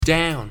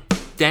Down,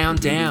 down,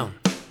 down.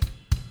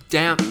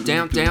 Down,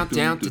 down, down,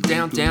 down,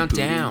 down, down,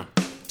 down.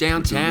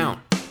 Downtown.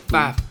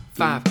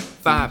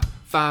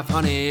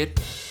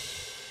 500.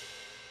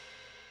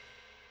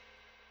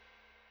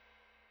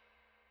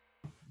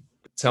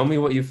 Tell me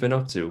what you've been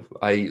up to.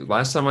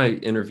 Last time I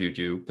interviewed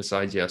you,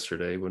 besides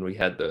yesterday when we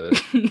had the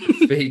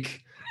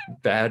fake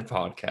bad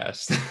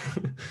podcast,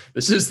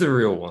 this is the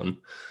real one.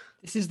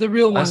 This is the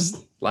real one.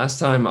 Last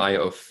time I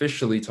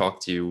officially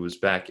talked to you was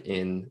back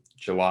in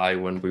July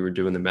when we were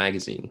doing the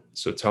magazine.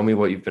 So tell me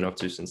what you've been up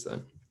to since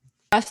then.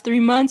 Last 3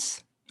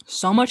 months,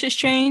 so much has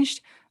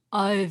changed.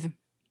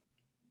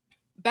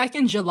 Back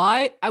in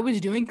July, I was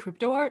doing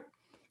crypto art,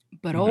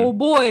 but oh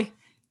boy,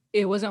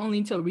 it wasn't only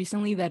until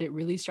recently that it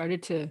really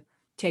started to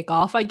take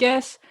off, I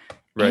guess.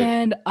 Right.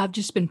 And I've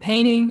just been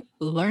painting,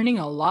 learning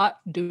a lot,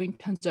 doing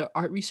tons of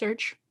art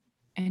research,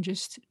 and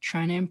just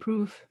trying to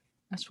improve.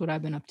 That's what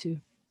I've been up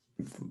to.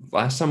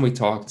 Last time we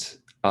talked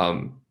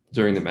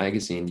during the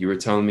magazine, you were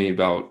telling me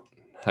about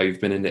how you've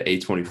been into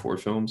A24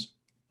 films.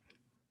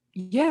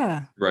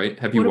 Yeah. Right?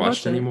 Have you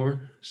watched any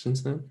more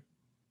since then?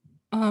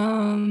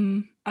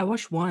 I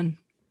watched one.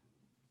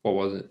 What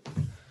was it?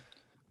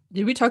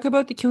 Did we talk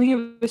about The Killing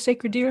of a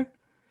Sacred Deer?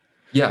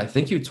 Yeah, I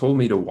think you told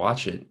me to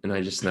watch it, and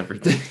I just never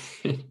did.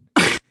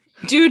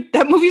 Dude,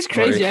 that movie's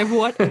crazy. I've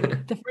watched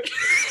the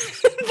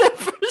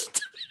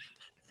first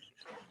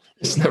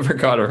Just never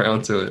got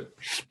around to it.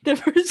 The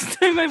first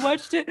time I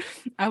watched it,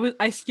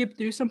 I skipped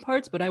through some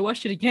parts, but I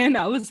watched it again.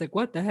 I was like,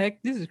 what the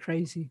heck? This is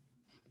crazy.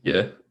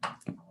 Yeah.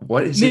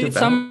 What is it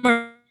about?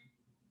 Midsommar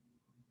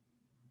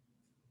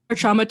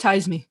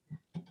traumatized me.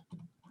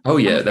 Oh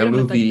yeah, that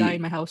movie. Die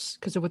in my house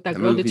because of what that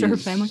girl did to her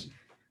family.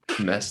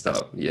 Messed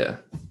up. Yeah.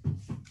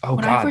 Oh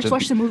when God. I first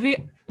watched the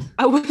movie,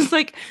 I was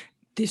like,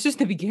 this is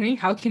the beginning.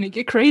 How can it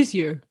get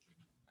crazier?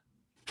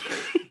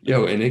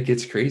 Yo, and it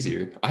gets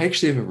crazier. I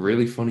actually have a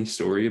really funny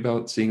story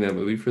about seeing that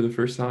movie for the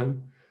first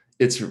time.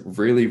 It's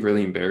really,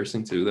 really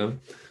embarrassing too, though.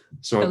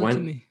 So I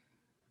went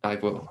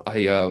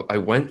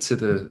to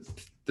the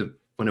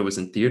when it was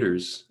in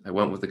theaters. I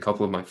went with a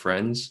couple of my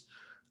friends,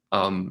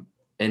 and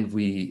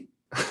we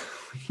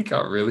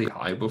got really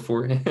high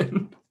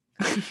beforehand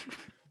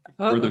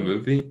for the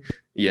movie.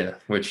 Yeah,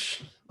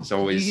 which is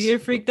always you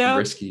get freaked out?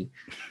 Risky.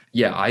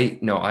 Yeah,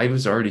 I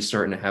was already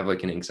starting to have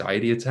like an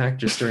anxiety attack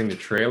just during the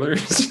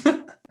trailers.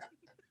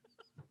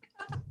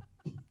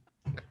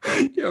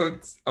 Yo,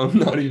 I'm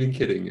not even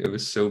kidding. It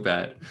was so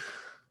bad.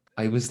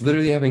 I was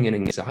literally having an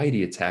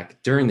anxiety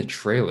attack during the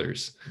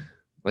trailers.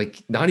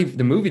 Like, not even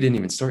the movie didn't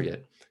even start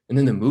yet. And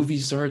then the movie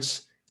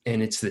starts,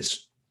 and it's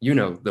this,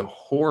 the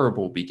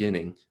horrible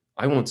beginning.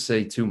 I won't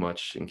say too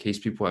much in case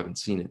people haven't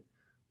seen it,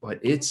 but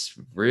it's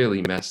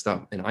really messed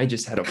up. And I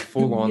just had a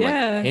full-on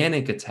like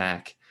panic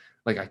attack.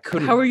 Like I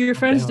couldn't. How were your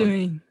friends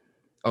doing?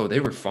 Oh, they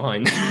were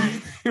fine.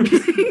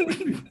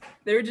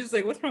 They were just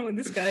like, what's wrong with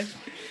this guy?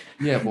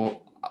 Yeah,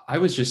 well, I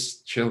was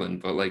just chilling,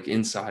 but like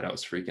inside I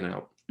was freaking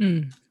out.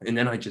 And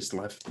then I just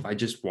left. I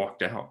just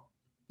walked out.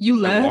 You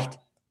left?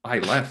 I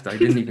left. I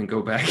didn't even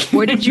go back.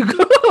 Where did you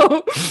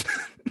go?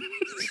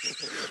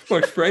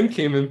 My friend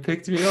came and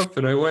picked me up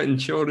and I went and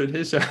chilled at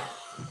his house.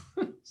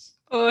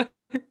 Oh,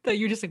 I thought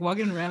you were just like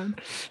walking around.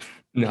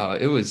 No,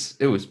 it was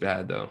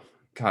bad though.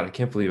 God, I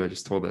can't believe I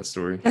just told that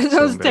story. That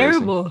was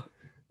terrible.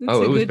 It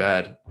was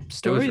bad.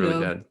 Story, it was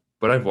really bad.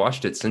 But I've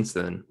watched it since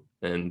then,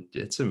 and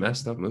it's a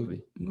messed up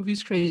movie. The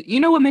movie's crazy. You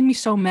know what made me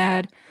so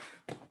mad?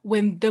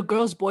 When the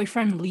girl's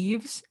boyfriend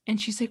leaves, and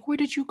she's like, "Where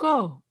did you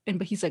go?"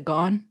 But he's like,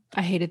 "Gone."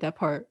 I hated that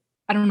part.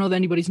 I don't know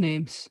anybody's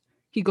names.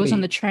 He goes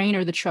on the train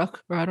or the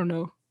truck, or I don't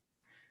know.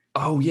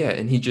 Oh yeah,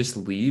 and he just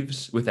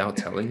leaves without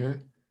telling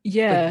her.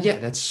 Yeah. Like, yeah,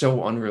 that's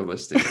so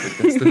unrealistic. Like,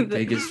 that's the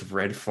biggest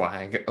red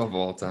flag of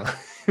all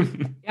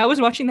time. I was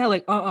watching that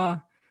like,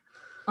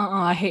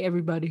 I hate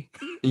everybody.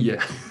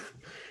 Yeah.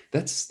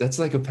 That's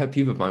like a pet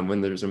peeve of mine when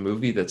there's a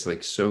movie that's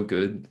like so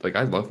good. Like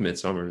I love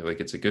Midsommar.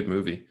 Like it's a good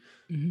movie.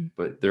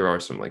 But there are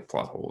some like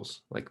plot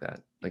holes like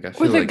that. Like I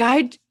feel like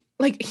guy,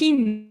 like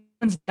he's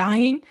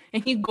dying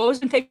and he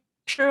goes and takes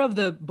a picture of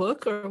the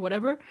book or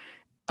whatever.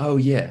 Oh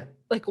yeah.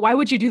 Like why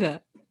would you do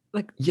that?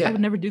 Like I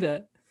would never do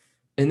that.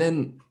 And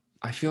then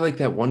I feel like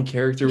that one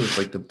character with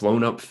like the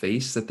blown up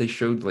face that they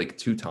showed like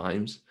 2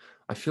 times.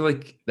 I feel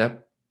like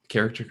that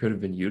character could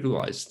have been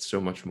utilized so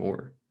much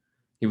more.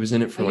 He was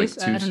in it for like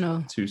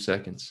 2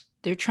 seconds.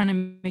 They're trying to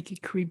make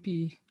it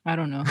creepy. I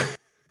don't know.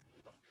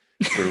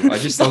 I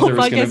just thought there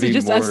was going to be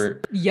just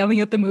more yelling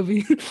at the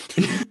movie.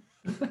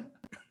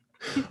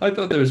 I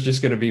thought there was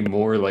just going to be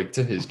more like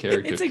to his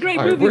character. It's a great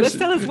movie. Let's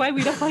tell us why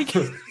we don't like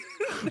it.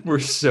 We're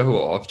so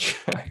off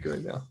track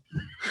right now.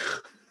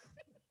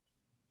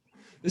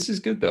 This is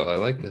good though. I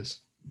like this.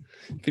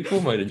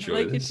 People might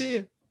enjoy this. It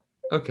too.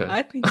 Okay.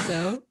 I think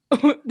so.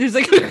 There's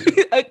like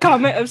a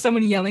comment of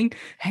someone yelling,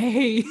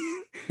 "Hey,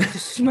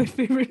 this is my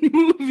favorite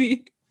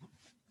movie."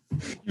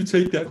 You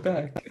take that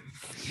back.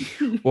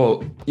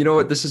 Well, you know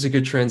what? This is a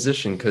good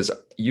transition because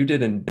you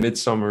did a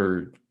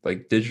Midsommar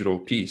like digital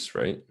piece,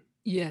 right?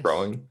 Yes.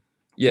 Drawing.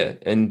 Yeah,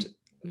 and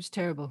it was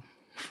terrible.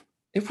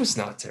 It was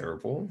not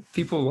terrible.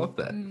 People love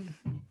that. I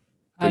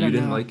But you don't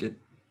didn't know. like it?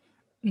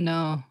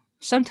 No.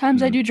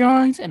 Sometimes I Hmm. do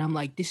drawings and I'm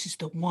like, this is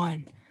the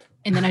one.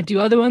 And then I do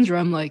other ones where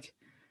I'm like,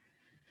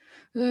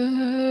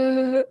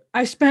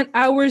 I spent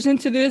hours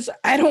into this.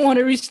 I don't want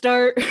to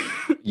restart.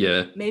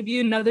 Yeah. Maybe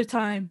another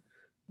time.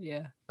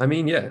 Yeah. I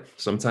mean, yeah,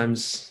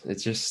 sometimes it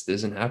just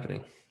isn't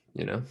happening,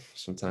 you know?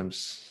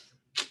 Sometimes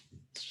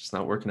it's just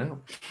not working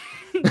out.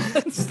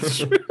 That's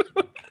true.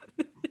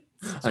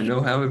 I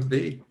know how it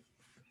be.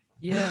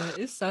 Yeah,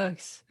 it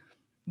sucks.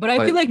 But I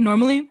feel But like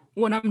normally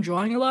when I'm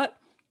drawing a lot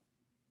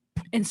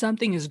and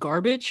something is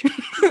garbage,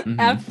 mhm,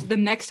 after the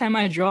next time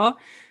I draw,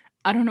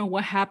 I don't know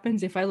what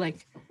happens if I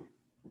like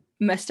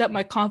messed up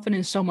my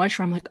confidence so much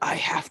where I'm like, I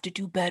have to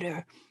do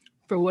better.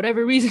 For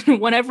whatever reason,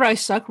 whenever I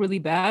suck really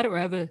bad or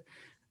have a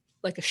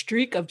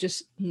streak of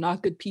just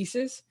not good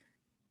pieces,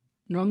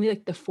 normally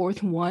like the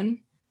fourth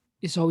one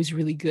is always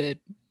really good.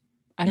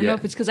 I don't know yeah,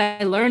 if it's because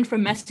I learned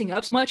from messing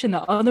up so much in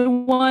the other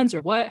ones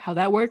or what, how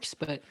that works,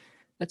 but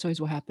that's always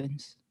what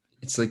happens.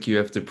 it's like you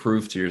have to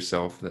prove to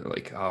yourself that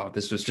like, oh,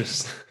 this was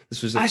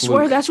a I swear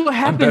fluke. that's what I'm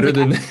happens. better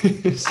Like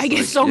than this. I get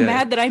Like, so yeah,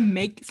 mad that I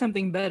make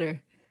something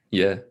better.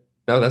 yeah.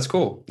 No, that's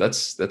cool.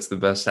 That's the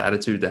best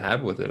attitude to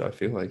have with it, I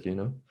feel like, you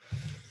know.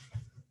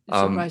 It's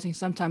surprising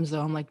sometimes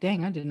though. I'm like,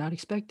 dang, I did not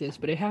expect this,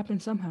 but it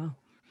happened somehow.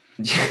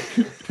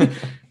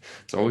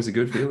 It's always a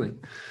good feeling.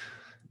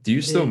 Do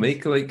you still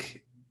make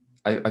like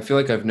I feel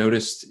like I've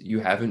noticed you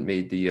haven't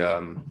made the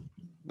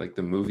like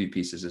the movie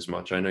pieces as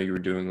much. I know you were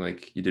doing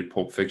like you did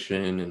Pulp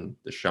Fiction and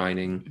The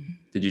Shining.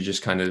 Did you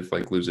just kind of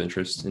like lose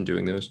interest in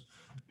doing those?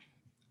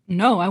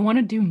 No, I want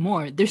to do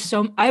more.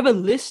 I have a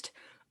list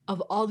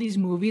of all these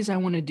movies I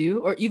want to do,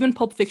 or even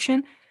Pulp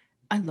Fiction.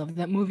 I love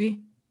that movie.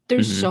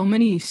 There's Mhm. so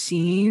many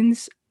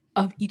scenes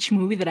of each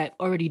movie that I've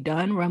already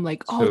done where I'm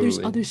like, oh, there's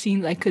Totally. other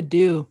scenes I could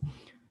do.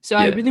 So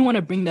I Yeah, really want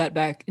to bring that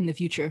back in the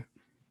future.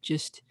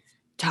 Just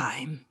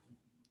time.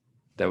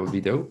 that would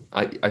be dope.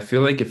 I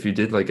feel like if you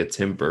did like a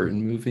Tim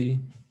Burton movie,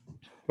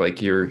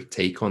 like your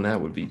take on that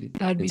would be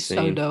That'd be so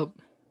insane.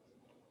 dope.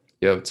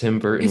 Yo, Tim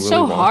Burton, It's Willy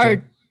so Wonka.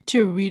 hard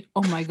to read.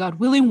 Oh my God,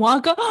 Willy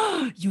Wonka.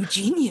 You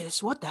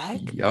genius. What the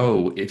heck?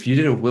 Yo, if you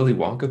did a Willy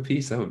Wonka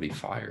piece, that would be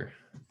fire.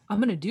 I'm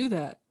going to do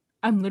that.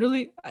 I'm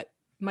literally,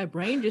 my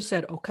brain just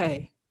said,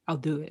 okay, I'll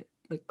do it.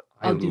 Like,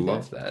 I I'll do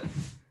love that. that.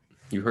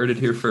 You heard it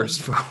here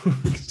first,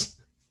 folks.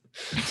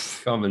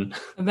 It's coming.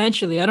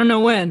 Eventually, I don't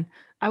know when.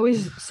 I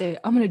always say,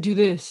 I'm going to do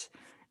this.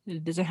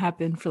 It doesn't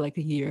happen for like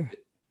a year,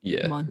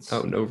 Yeah. months.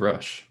 Oh, no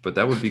rush. But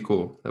that would be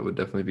cool. That would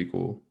definitely be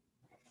cool.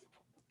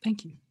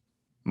 Thank you.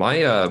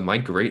 My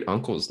great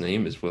uncle's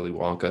name is Willy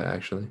Wonka,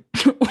 actually.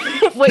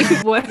 Wait,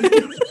 what?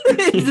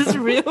 Is this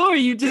real or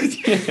you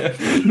just... Yeah.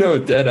 No,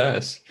 dead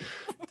ass.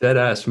 Dead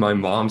ass. My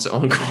mom's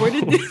uncle.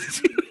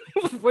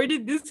 Where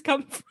did this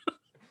come from?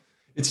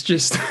 It's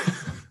just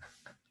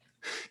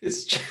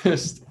it's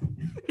just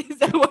Is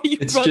that why you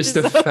it's brought just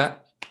this a up?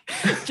 fact.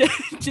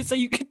 Just so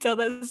you could tell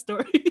that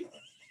story.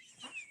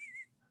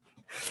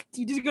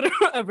 You just go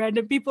to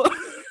random people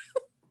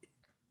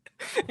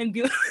and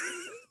be like,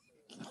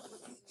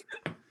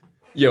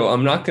 Yo,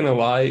 I'm not gonna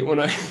lie,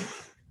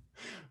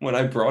 when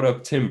I brought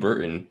up Tim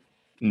Burton,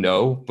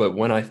 no, but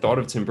when I thought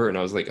of Tim Burton,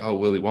 I was like, oh,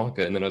 Willy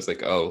Wonka, and then I was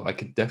like, oh, I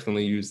could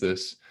definitely use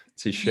this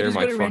to you share just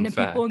my go to fun random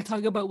fact. people and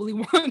talk about Willy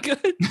Wonka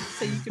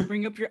so you can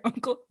bring up your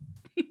uncle.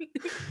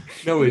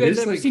 No, You it guys is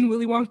ever like seen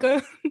Willy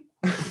Wonka?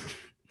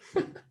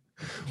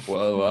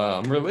 well,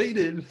 I'm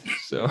related,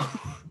 so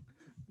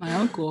My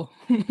uncle.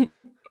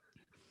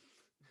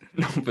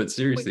 no, but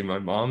seriously, my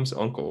mom's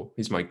uncle,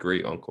 he's my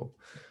great uncle,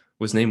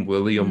 was named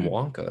William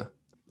Wonka.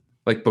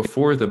 Like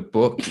before the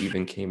book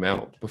even came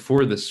out,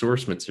 before the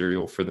source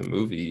material for the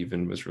movie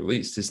even was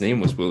released, his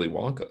name was Willy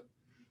Wonka.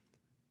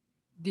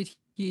 Did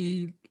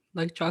he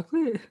like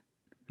chocolate?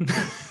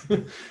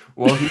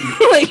 Well,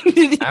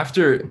 Like,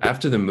 after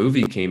the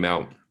movie came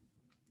out,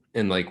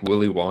 and like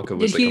Willy Wonka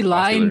was Did like he a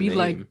lie and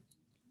popular be name.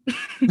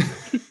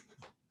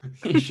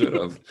 He should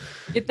have.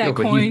 Get that No,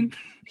 but coin.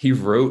 he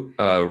wrote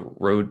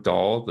Roald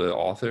Dahl, the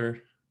author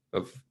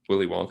of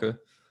Willy Wonka.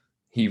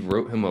 He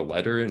wrote him a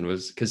letter and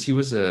was because he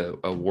was a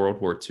World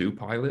War II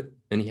pilot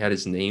and he had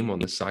his name on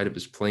the side of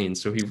his plane.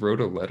 So he wrote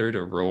a letter to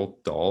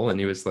Roald Dahl and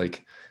he was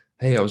like,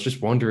 hey, I was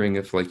just wondering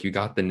if like you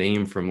got the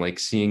name from like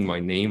seeing my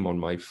name on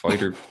my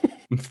fighter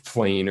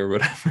plane or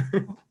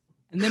whatever.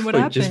 And then what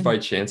Like happened? just by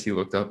chance he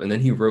looked up and then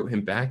he wrote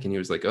him back and he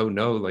was like, oh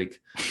no, like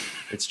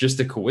it's just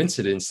a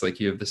coincidence, like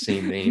you have the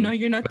same name. No,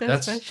 you're not But that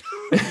that's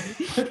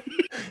special.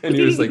 and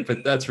he was like,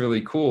 but that's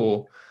really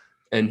cool.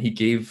 And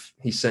he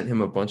sent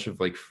him a bunch of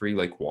like free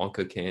like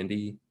Wonka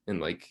candy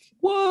and like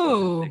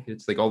Whoa,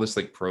 tickets, like all this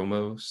like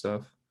promo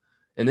stuff.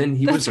 And then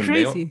he that's was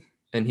crazy.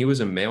 he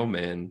was a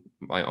mailman,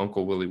 my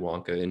uncle Willy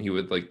Wonka, and he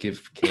would like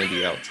give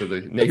candy out to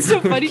the neighborhood. It's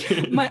so funny.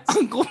 kids. My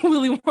uncle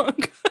Willy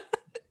Wonka.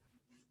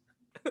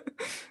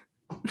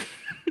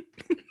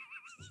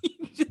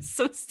 Just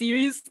so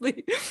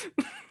seriously.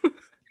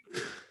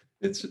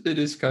 It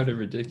is kind of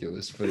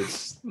ridiculous, but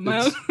it's My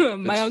it's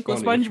uncle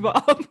funny.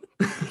 SpongeBob.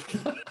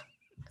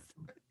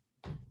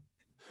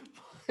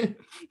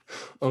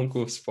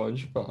 Uncle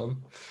SpongeBob.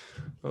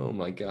 Oh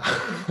my god.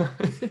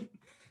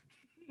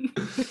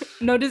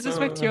 No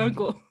disrespect to your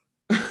uncle.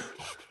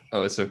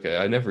 Oh, it's okay.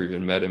 I never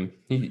even met him.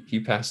 He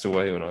passed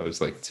away when I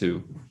was like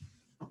 2.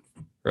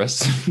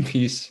 Rest in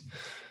peace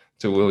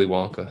to Willy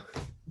Wonka.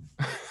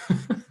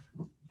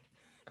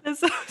 That's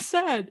so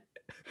sad.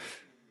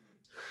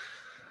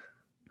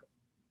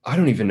 I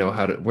don't even know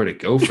where to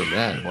go from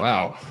that.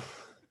 Wow.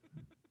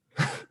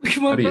 We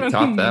How went do you top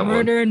from that one?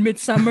 Murder in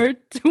Midsummer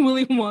to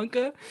Willy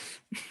Wonka.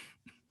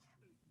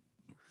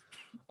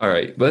 All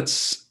right,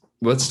 let's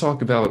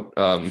talk about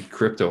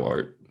crypto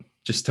art.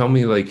 Just tell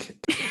me, like,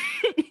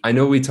 I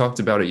know we talked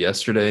about it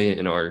yesterday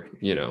in our,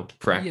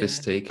 practice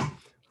take,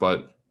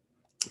 but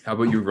how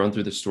about you run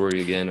through the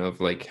story again of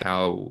like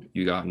how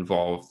you got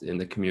involved in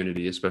the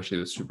community, especially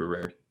with Super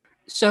Rare?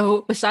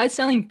 So besides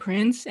selling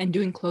prints and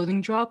doing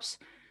clothing drops,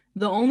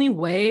 the only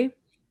way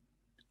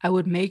I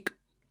would make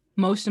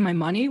most of my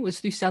money was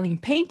through selling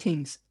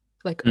paintings,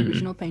 like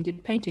original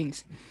painted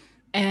paintings.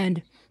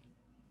 And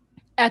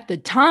at the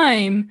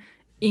time,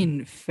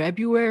 in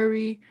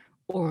February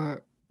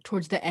or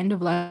towards the end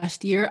of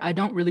last year, I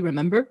don't really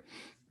remember,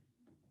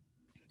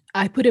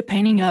 I put a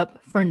painting up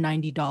for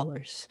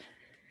 $90.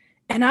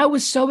 And I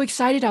was so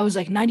excited. I was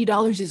like,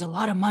 $90 is a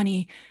lot of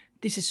money.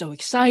 This is so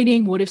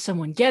exciting. What if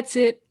someone gets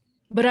it?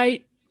 But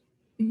I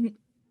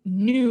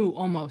knew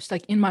almost,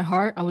 like in my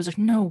heart, I was like,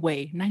 no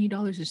way,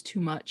 $90 is too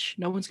much.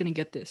 No one's going to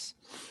get this.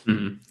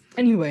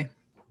 Anyway,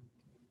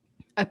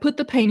 I put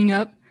the painting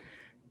up,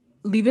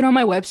 leave it on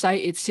my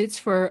website. It sits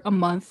for a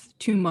month,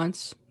 2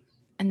 months.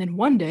 And then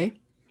one day,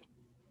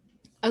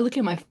 I look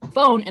at my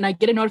phone and I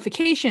get a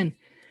notification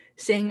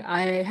saying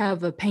I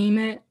have a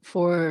payment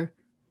for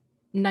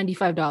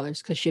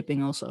 $95 because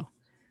shipping also.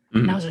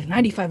 And I was like,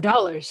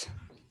 $95?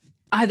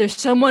 Either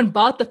someone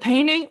bought the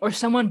painting or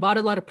someone bought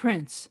a lot of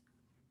prints.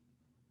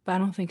 But I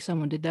don't think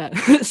someone did that.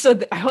 So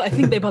I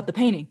think they bought the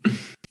painting.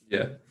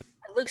 Yeah.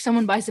 Look,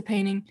 someone buys the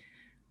painting.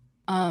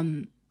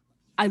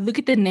 I look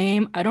at the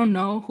name. I don't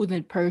know who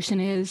the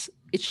person is.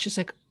 It's just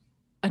like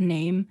a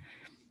name,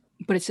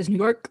 but it says New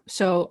York.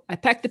 So I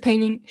pack the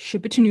painting,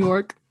 ship it to New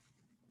York,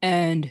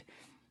 and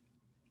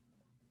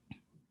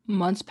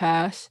months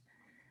pass.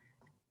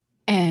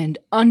 And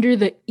under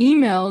the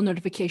email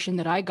notification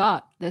that I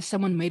got that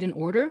someone made an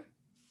order,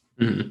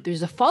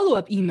 there's a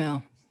follow-up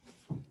email.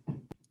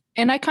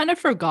 And I kind of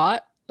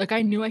forgot. Like,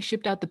 I knew I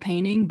shipped out the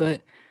painting,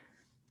 but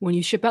when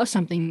you ship out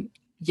something,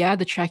 yeah,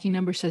 the tracking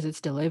number says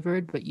it's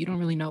delivered, but you don't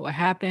really know what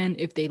happened,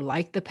 if they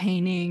like the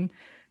painting,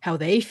 how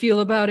they feel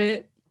about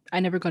it. I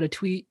never got a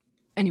tweet.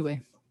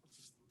 Anyway,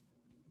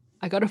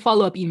 I got a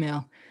follow-up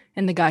email,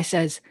 and the guy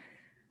says,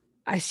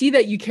 I see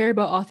that you care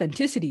about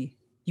authenticity.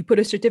 You put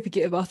a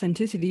certificate of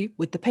authenticity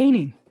with the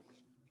painting.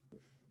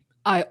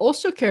 I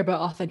also care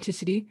about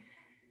authenticity,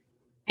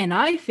 and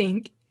I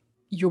think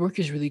your work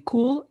is really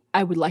cool.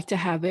 I would like to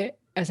have it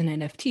as an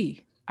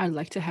NFT. I'd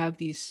like to have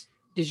these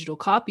digital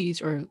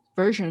copies or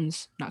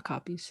versions, not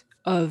copies,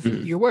 of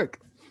your work.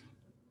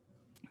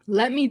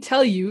 Let me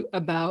tell you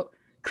about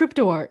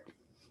crypto art.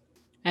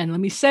 And let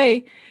me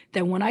say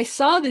that when I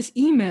saw this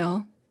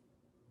email,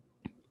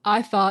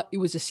 I thought it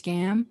was a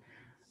scam.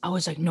 I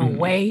was like, no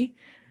way.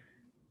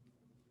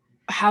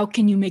 How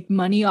can you make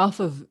money off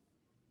of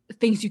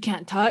things you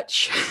can't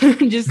touch?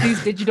 Just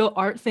these digital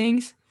art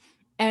things.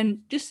 And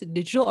just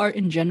digital art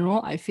in general,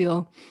 I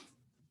feel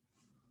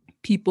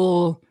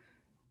people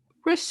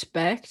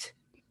respect,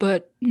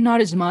 but not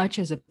as much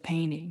as a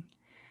painting.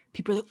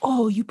 People are like,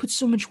 oh, you put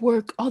so much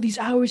work, all these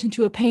hours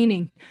into a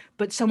painting,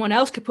 but someone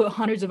else could put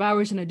hundreds of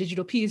hours in a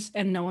digital piece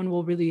and no one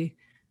will really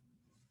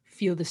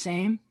feel the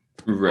same,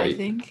 Right. I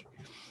think.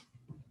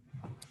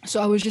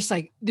 So I was just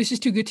like, this is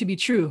too good to be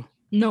true.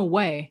 No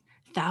way.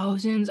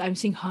 Thousands, I'm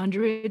seeing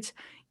hundreds,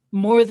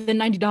 more than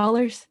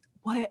 $90.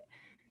 What?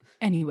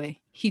 Anyway,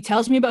 he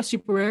tells me about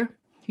Super Rare.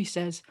 He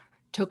says,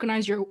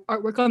 tokenize your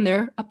artwork on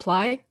there,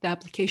 apply. The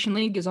application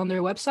link is on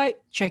their website.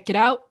 Check it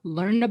out,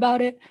 learn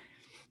about it.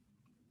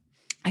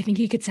 I think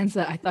he could sense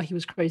that I thought he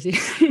was crazy.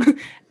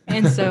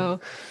 And so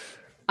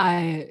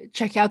I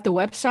check out the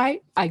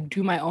website. I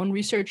do my own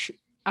research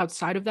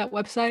outside of that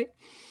website.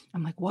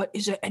 I'm like, what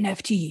is an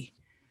NFT?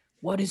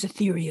 What is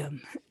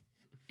Ethereum?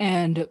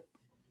 And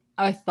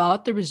I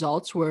thought the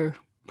results were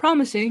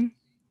promising.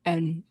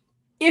 And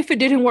if it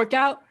didn't work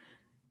out,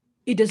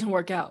 it doesn't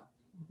work out.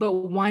 But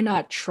why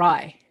not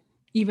try?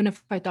 Even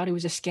if I thought it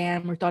was a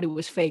scam or thought it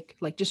was fake,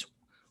 like, just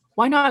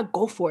why not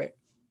go for it?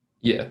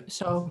 Yeah.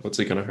 So what's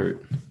it gonna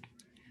hurt?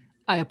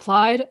 I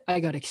applied. I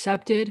got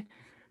accepted.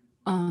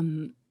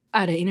 I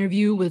had an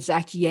interview with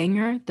Zach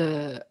Yanger,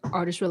 the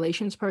artist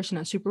relations person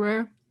at Super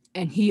Rare,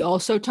 and he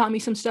also taught me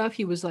some stuff.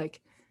 He was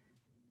like,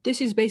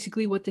 this is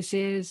basically what this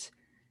is,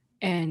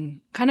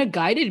 and kind of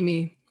guided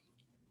me.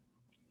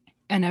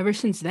 And ever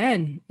since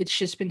then, it's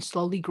just been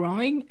slowly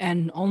growing,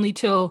 and only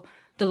till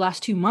the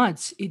last 2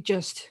 months, it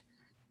just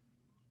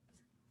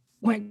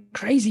went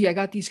crazy. I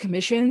got these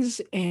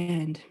commissions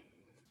and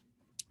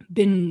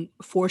been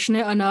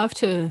fortunate enough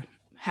to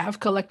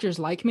have collectors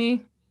like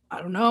me. I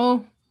don't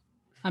know.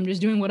 I'm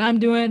just doing what I'm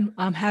doing.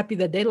 I'm happy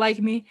that they like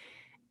me.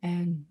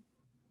 And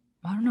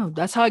I don't know.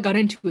 That's how I got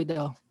into it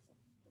though.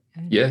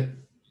 And Yeah,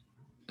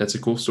 that's a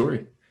cool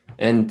story.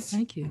 And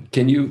thank you.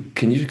 can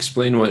you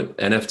explain what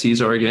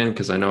NFTs are again?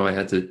 Because I know I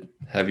had to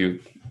have you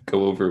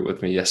go over it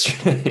with me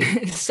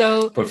yesterday.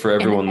 So but for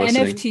everyone an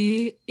listening,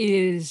 NFT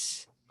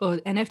is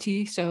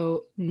NFT,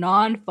 so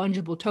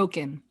non-fungible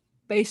token.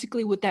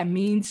 Basically what that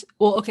means,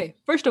 well, okay,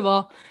 first of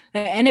all,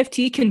 an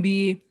NFT can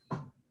be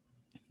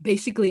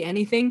basically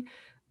anything.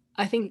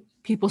 I think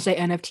people say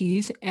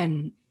NFTs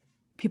and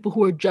people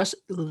who are just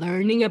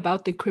learning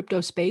about the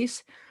crypto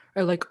space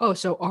are like, oh,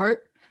 so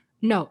art?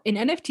 No, an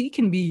NFT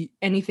can be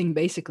anything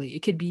basically.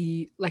 It could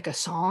be like a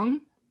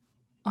song.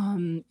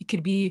 It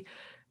could be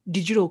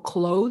digital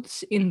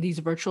clothes in these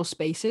virtual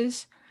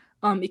spaces.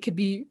 It could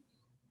be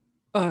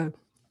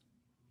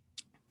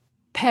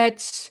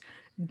pets,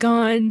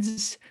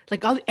 guns,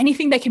 like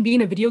anything that can be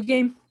in a video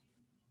game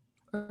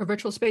or a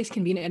virtual space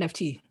can be an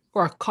NFT.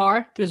 Or a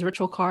car. There's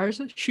virtual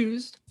cars,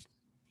 shoes.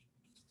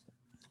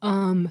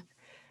 Land.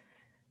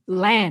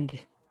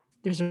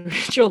 There's a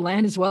virtual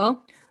land as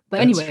well. But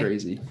that's anyway,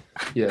 crazy.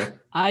 Yeah.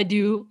 I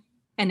do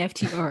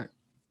NFT art.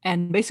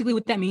 And basically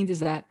what that means is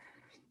that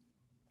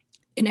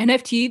in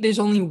NFT, there's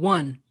only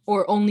one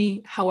or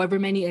only however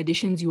many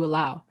editions you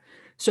allow.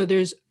 So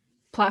there's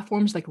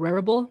platforms like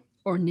Rarible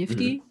or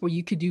Nifty where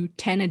you could do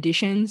 10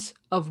 editions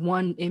of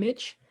one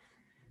image,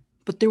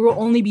 but there will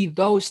only be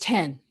those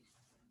 10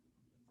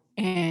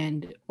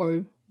 and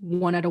or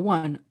one out of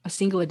one, a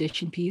single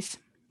edition piece,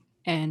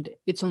 and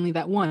it's only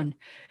that one.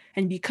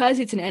 And because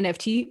it's an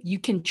NFT, you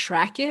can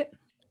track it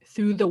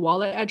through the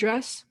wallet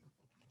address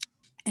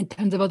and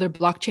tons of other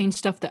blockchain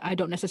stuff that I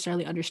don't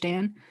necessarily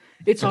understand.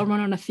 It's all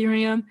run on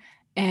Ethereum,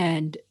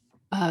 and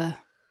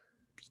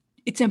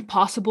it's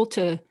impossible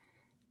to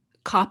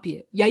copy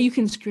it. Yeah, you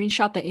can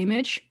screenshot the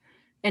image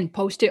and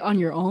post it on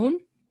your own,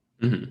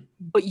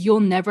 but you'll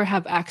never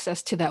have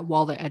access to that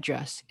wallet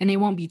address, and it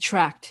won't be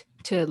tracked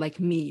to like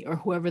me or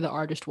whoever the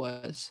artist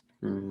was.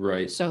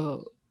 Right.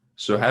 So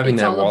having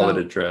it's that all wallet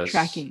about address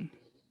tracking.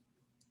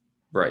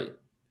 Right.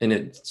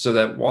 And so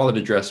that wallet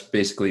address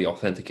basically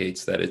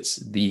authenticates that it's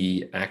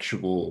the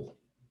actual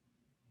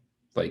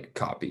like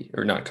copy,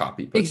 or not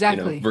copy, but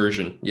Exactly.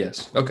 version.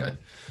 Yes. Okay.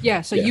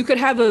 Yeah. So you could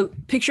have a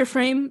picture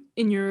frame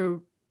in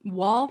your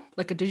wall,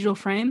 like a digital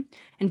frame,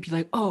 and be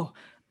like, oh,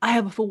 I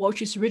have a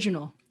Fewocious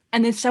original.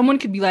 And then someone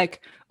could be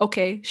like,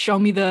 okay, show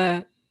me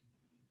the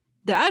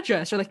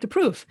address or like the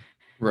proof.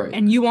 Right.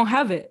 And you won't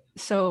have it.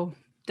 So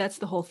that's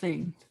the whole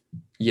thing.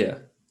 Yeah.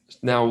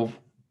 Now,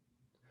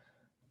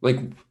 like,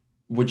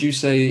 would you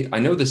say, I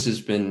know this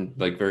has been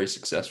like very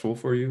successful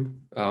for you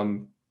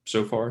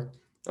so far.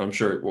 I'm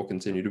sure it will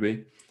continue to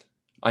be.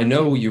 I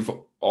know you've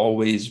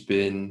always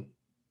been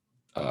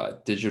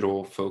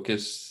digital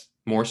focused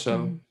more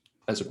so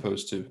as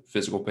opposed to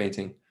physical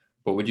painting.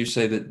 But would you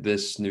say that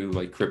this new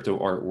like crypto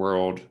art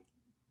world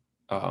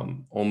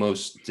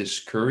almost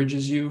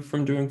discourages you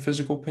from doing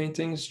physical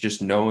paintings,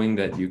 just knowing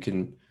that you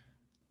can,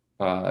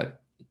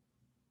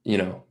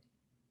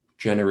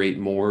 generate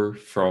more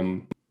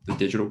from the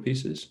digital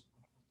pieces?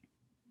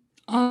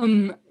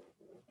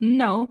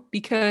 No,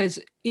 because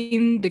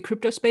in the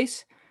crypto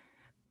space,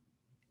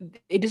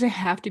 it doesn't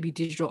have to be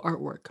digital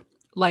artwork.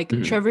 Like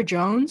Trevor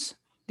Jones,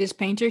 this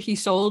painter, he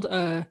sold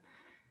a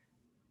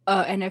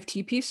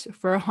NFT piece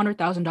for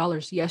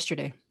 $100,000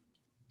 yesterday.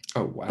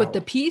 Oh wow! But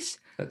the piece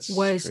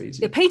was crazy.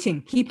 the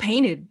painting. He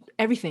painted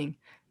everything.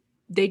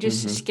 They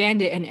just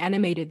scanned it and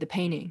animated the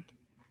painting.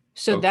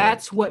 So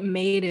that's what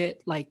made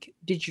it like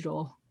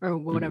digital or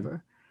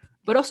whatever.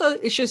 But also,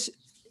 it's just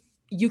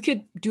you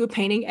could do a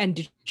painting and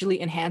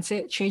digitally enhance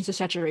it, change the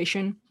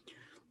saturation,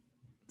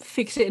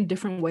 fix it in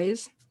different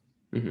ways,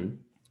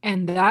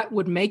 and that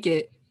would make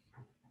it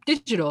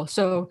digital.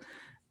 So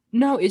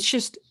no, it's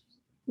just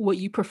what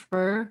you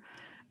prefer.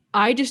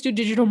 I just do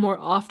digital more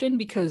often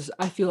because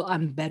I feel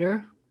I'm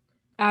better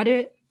at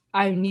it.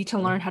 I need to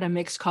learn how to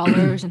mix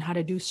colors and how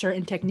to do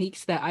certain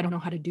techniques that I don't know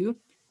how to do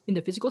in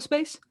the physical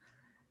space.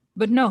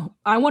 But no,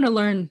 I want to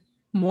learn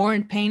more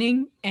in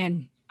painting,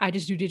 and I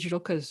just do digital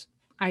because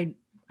I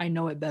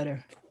know it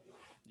better.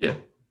 Yeah,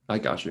 I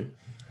got you.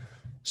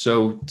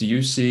 So do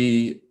you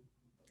see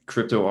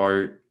crypto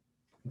art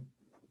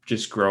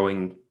just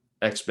growing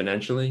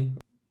exponentially?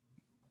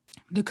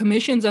 The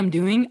commissions I'm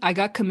doing, I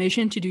got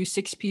commissioned to do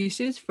 6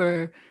 pieces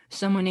for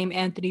someone named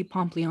Anthony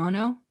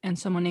Pompliano and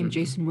someone named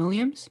Jason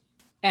Williams.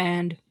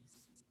 And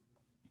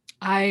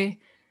I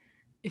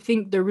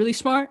think they're really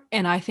smart.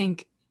 And I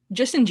think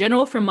just in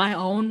general, from my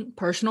own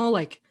personal,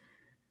 like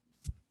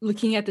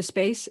looking at the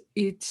space,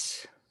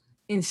 it's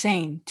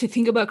insane to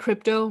think about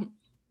crypto.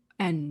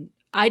 And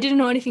I didn't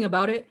know anything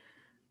about it.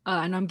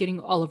 And I'm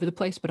getting all over the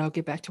place, but I'll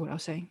get back to what I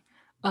was saying.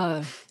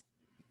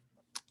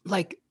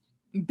 Like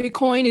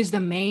Bitcoin is the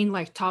main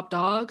like top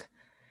dog.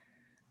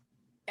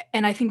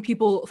 And I think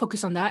people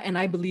focus on that, and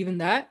I believe in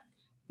that.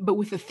 But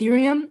with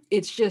Ethereum,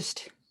 it's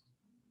just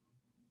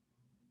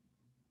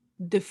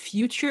the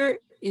future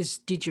is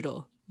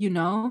digital, you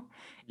know?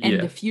 And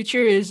Yeah. the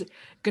future is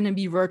going to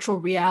be virtual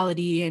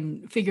reality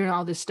and figuring out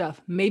all this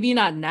stuff. Maybe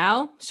not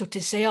now. So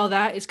to say all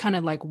that is kind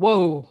of like,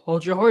 whoa,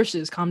 hold your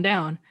horses, calm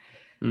down.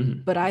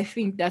 Mhm. But I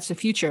think that's the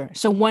future.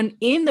 So when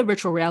in the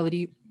virtual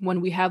reality,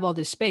 when we have all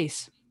this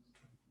space,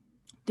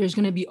 there's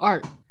going to be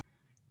art,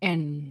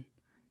 and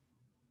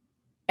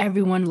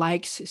everyone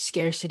likes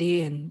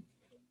scarcity and,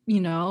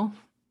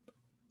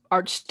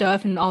 art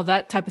stuff and all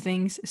that type of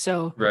things.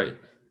 So Right.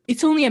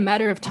 it's only a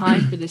matter of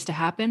time for this to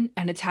happen,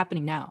 and it's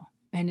happening now.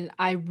 And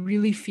I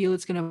really feel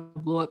it's going to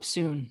blow up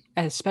soon,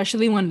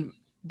 especially when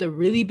the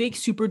really big,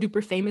 super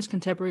duper famous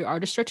contemporary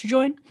artists start to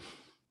join.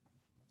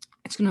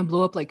 It's going to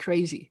blow up like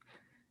crazy.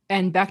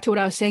 And back to what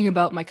I was saying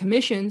about my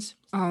commissions,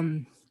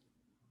 Anthony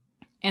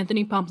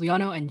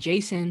Pompliano and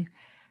Jason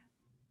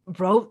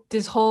wrote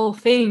this whole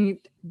thing,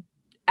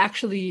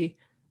 actually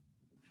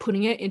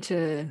putting it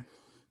into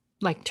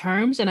like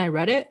terms, and I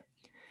read it.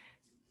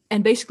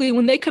 And basically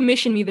when they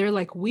commissioned me, they're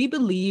like, we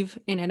believe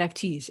in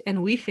NFTs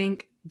and we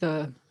think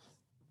the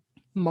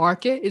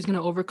market is going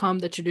to overcome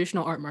the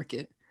traditional art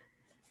market.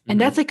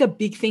 And that's like a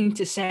big thing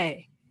to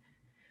say.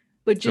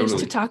 But just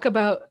to talk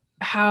about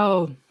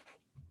how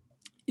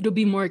it'll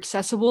be more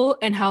accessible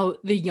and how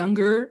the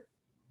younger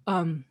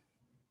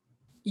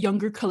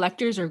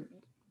collectors are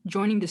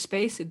joining the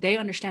space, they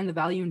understand the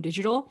value in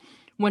digital,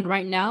 when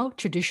right now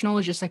traditional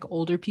is just like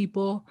older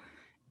people,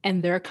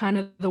 and they're kind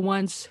of the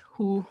ones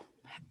who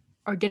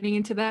are getting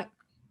into that.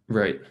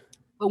 Right.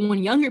 But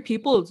when younger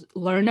people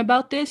learn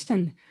about this,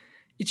 and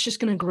it's just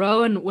going to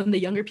grow, and when the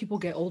younger people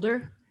get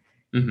older,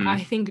 I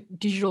think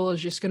digital is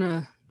just going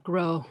to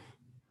grow.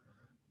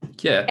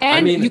 Yeah. And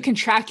I mean, you can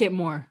track it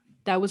more.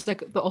 That was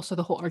like also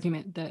the whole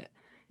argument, that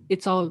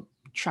it's all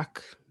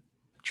tracked.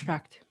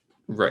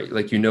 Right.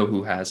 Like,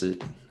 who has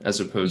it, as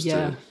opposed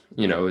to,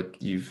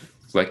 you've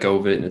let go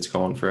of it and it's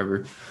gone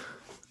forever.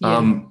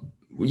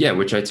 Yeah,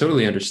 which I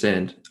totally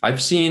understand.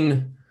 I've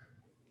seen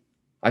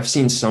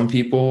some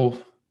people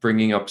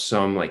bringing up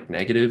some like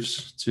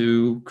negatives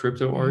to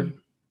crypto art,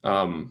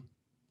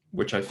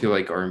 which I feel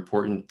like are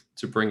important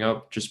to bring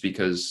up, just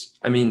because,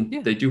 I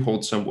mean, they do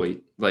hold some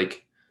weight.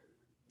 Like,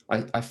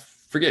 I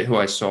forget who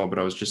I saw, but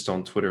I was just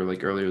on Twitter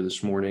like earlier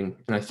this morning,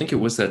 and I think it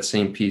was that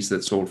same piece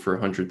that sold for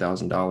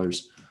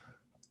 $100,000.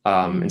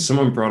 And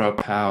someone brought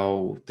up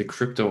how the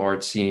crypto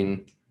art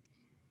scene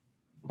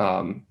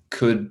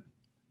could,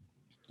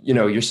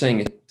 you're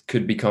saying it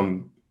could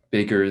become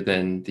bigger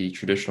than the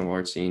traditional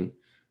art scene.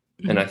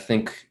 And I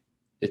think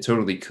it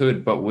totally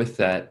could, but with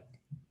that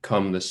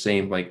come the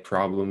same like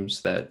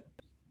problems that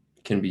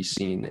can be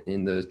seen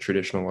in the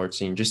traditional art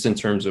scene, just in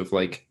terms of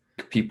like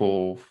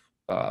people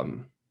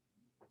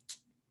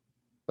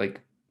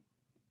like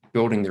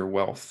building their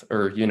wealth,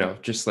 or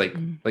just like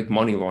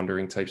money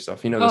laundering type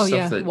stuff, the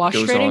stuff that wash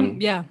goes trading?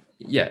 on.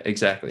 Yeah,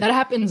 exactly. That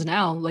happens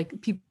now.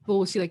 Like, people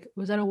will see like,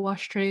 was that a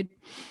wash trade?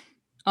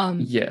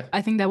 Yeah,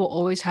 I think that will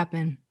always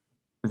happen.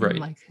 right.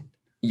 Like,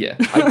 yeah,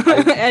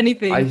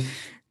 anything.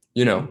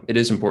 It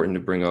is important to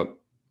bring up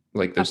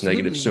like those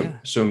negatives,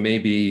 so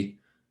maybe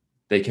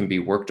they can be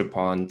worked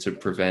upon to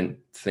prevent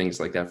things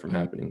like that from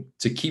happening,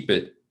 to keep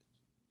it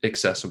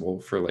accessible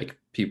for like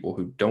people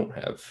who don't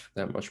have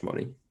that much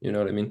money. You know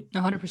what I mean?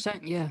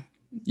 100%. Yeah.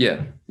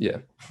 Yeah.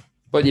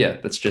 But yeah,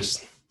 that's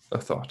just a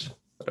thought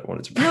that I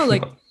wanted to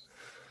bring up.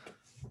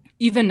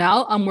 Even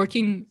now I'm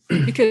working,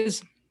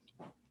 because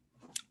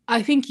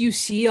I think you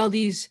see all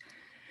these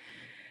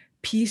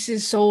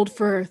pieces sold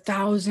for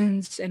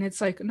thousands, and it's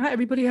like, not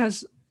everybody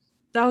has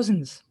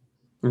thousands.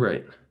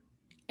 Right.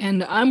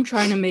 And I'm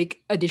trying to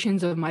make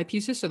editions of my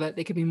pieces so that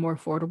they could be more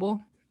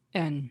affordable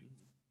and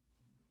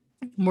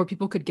more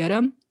people could get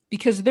them,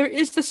 because there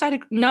is the side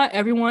of, not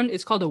everyone,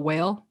 it's called a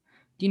whale.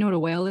 Do you know what a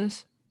whale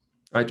is?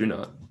 I do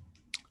not.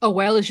 A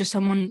whale is just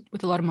someone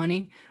with a lot of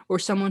money, or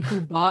someone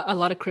who bought a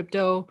lot of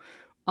crypto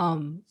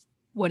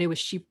when it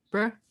was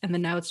cheaper, and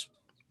then now it's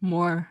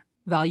more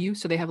value,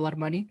 so they have a lot of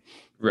money.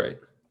 Right.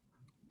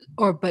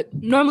 But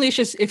normally it's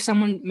just, if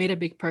someone made a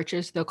big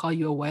purchase, they'll call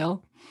you a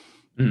whale.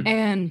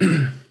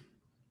 And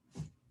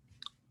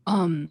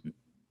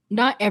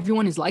not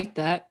everyone is like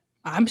that.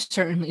 I'm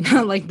certainly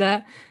not like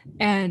that.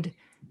 And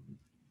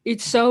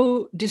it's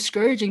so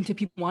discouraging to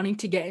people wanting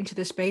to get into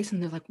the space,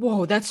 and they're like,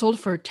 whoa, that sold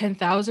for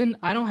 10,000.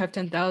 I don't have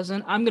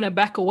 10,000. I'm going to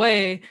back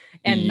away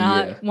and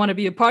not want to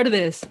be a part of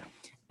this.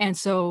 And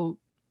so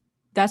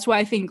that's why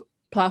I think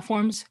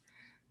platforms,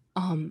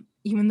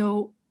 even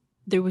though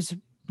there was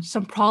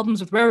some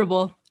problems with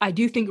Rarible, I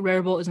do think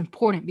Rarible is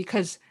important,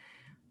 because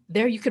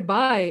there you could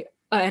buy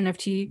an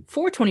NFT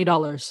for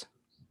 $20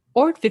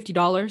 or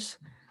 $50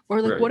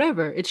 or like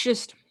whatever. It's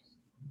just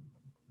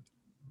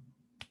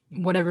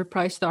whatever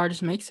price the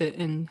artist makes it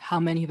and how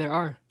many there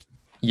are.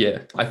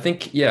 Yeah, I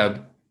think,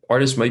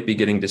 artists might be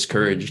getting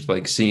discouraged,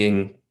 like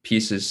seeing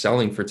pieces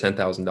selling for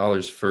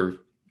 $10,000 for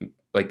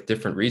like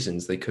different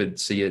reasons. They could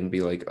see it and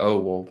be like, oh,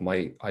 well,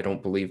 I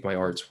don't believe my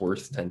art's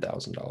worth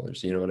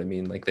 $10,000. You know what I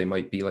mean? Like, they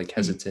might be like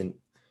hesitant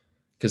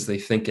because they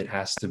think it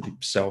has to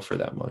sell for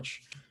that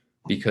much,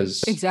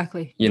 because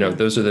exactly,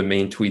 those are the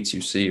main tweets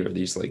you see, are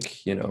these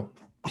like,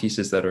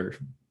 pieces that are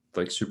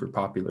like super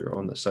popular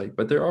on the site,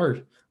 but there are,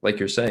 like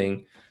you're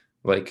saying,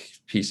 like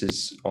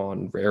pieces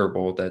on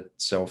Rarible that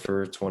sell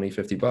for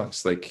 20-50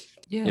 bucks, like,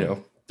 Yeah, you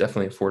know,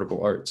 definitely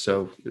affordable art.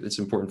 So it's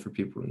important for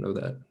people to know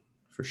that,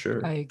 for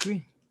sure. I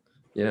agree.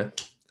 Yeah.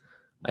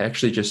 I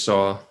actually just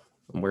saw,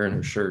 I'm wearing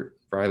her shirt,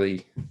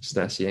 Riley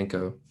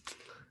Stasienko.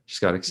 She's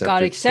got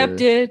Got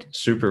accepted.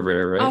 Super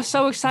Rare, right? I was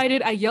so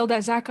excited. I yelled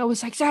at Zach. I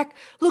was like, Zach,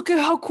 look at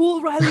how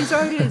cool Riley's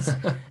art is.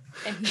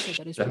 And he said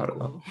that is pretty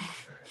cool.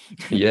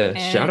 Yeah,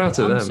 shout out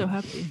to them. I'm so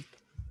happy.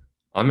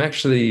 I'm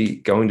actually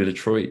going to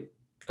Detroit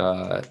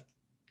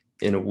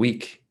in a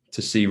week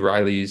to see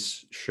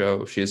Riley's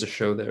show. She has a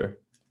show there.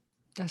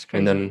 That's crazy.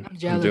 And then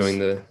I'm doing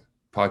the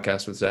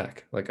podcast with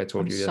Zach, like I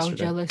told you yesterday. I'm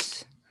so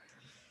jealous.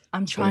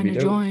 I'm trying to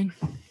join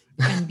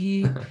and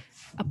be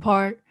a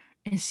part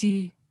and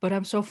see, but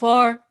I'm so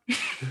far.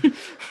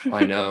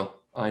 I know.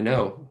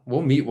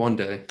 We'll meet one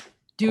day.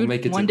 Dude,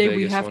 make it one to day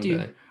Vegas we have one to.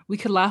 day. We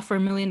could laugh for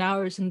 1,000,000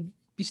 hours and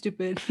be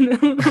stupid.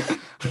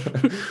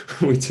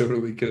 We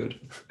totally could.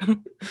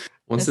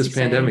 Once That's this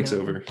pandemic's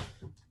though. over.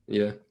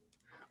 Yeah.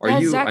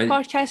 Zach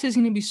podcast is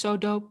going to be so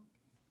dope.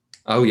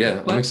 Oh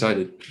yeah, What? I'm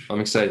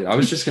excited. I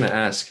was just going to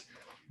ask,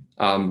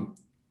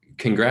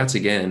 congrats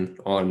again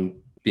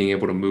on being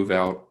able to move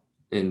out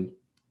in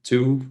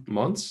 2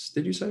 months,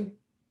 did you say?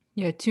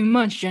 Yeah, 2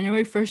 months.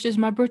 January 1st is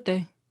my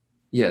birthday.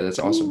 Yeah, that's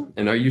awesome. Ooh.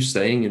 And are you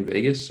staying in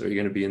Vegas? Or are you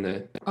going to be in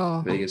the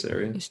Vegas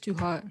area? It's too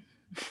hot.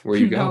 Where are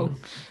you going?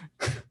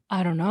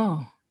 I don't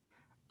know.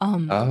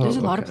 There's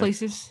a lot of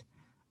places.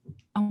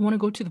 I want to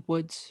go to the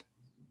woods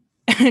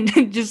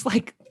and just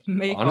like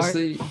make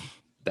Honestly, art.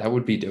 That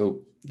would be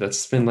dope.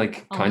 That's been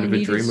like kind of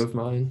a dream of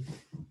mine.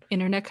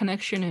 Internet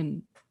connection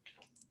and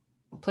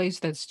place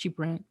that's cheap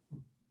rent.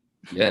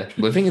 Yeah,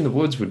 living in the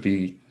woods would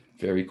be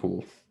very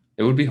cool.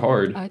 It would be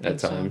hard at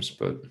times,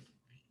 but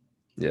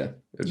yeah.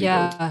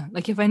 Yeah,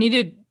 like if I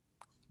needed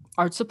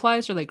art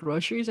supplies or like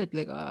groceries, I'd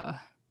be like,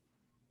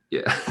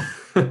 yeah.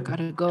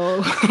 Gotta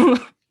go.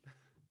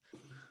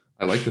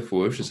 I like the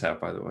Fewocious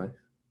hat, by the way.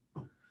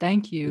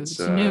 Thank you. It's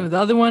new. The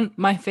other one,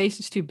 my face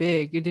is too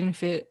big. It didn't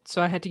fit,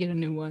 so I had to get a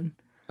new one.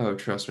 Oh,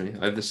 trust me.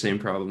 I have the same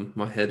problem.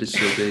 My head is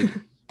so big.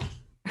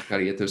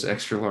 Gotta get those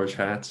extra large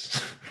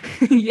hats.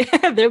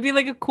 Yeah, there'll be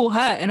like a cool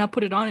hat, and I'll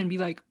put it on and be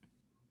like,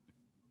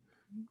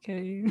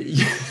 okay.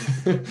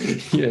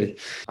 Yeah,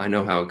 I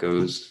know how it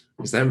goes.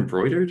 Is that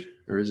embroidered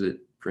or is it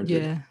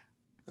printed? Yeah.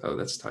 Oh,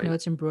 that's tight. No,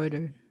 it's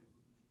embroidered.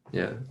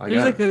 Yeah,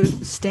 there's like a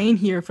stain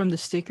here from the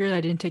sticker.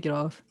 I didn't take it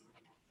off.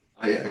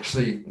 I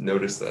actually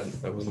noticed that.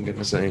 I wasn't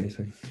gonna say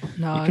anything.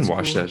 No, you can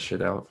wash that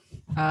shit out.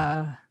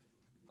 I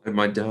have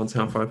my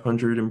Downtown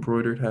 500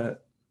 embroidered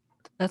hat.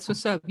 That's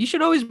what's up. You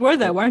should always wear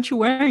that. Why aren't you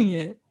wearing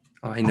it?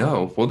 I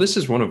know. Well, this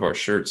is one of our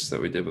shirts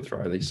that we did with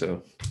Riley,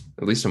 so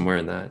at least I'm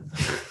wearing that.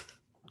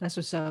 That's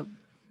what's up.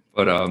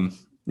 But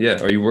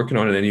yeah, are you working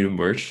on any new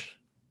merch?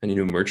 Any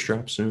new merch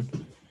drops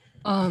soon?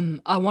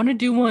 I want to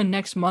do one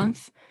next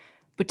month,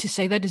 but to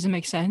say that doesn't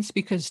make sense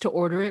because to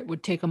order it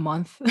would take a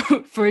month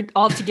for it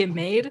all to get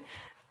made.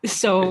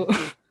 So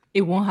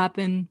it won't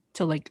happen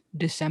till like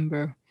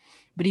December.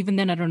 But even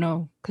then, I don't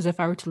know, because if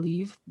I were to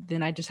leave,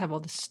 then I just have all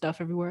this stuff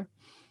everywhere.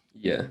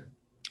 Yeah.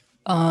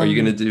 Are you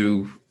gonna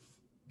do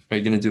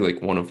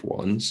like one of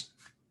ones,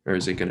 or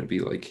is it gonna be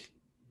like?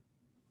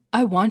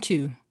 I want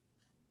to.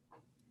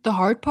 The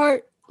hard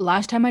part,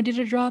 last time I did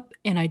a drop,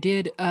 and I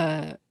painted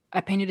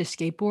a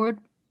skateboard,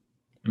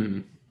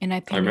 and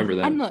I remember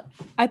that.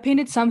 I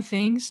painted some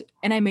things,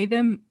 and I made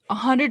them.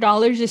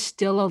 $100 is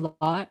still a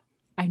lot.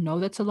 I know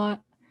that's a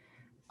lot.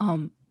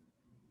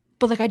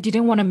 But like I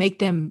didn't want to make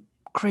them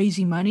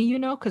crazy money, you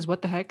know, because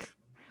what the heck?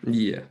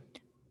 Yeah.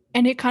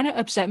 And it kind of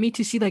upset me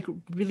to see like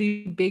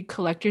really big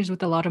collectors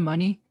with a lot of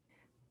money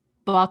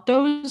bought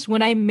those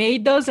when I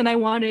made those, and I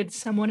wanted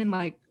someone in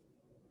like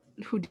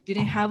who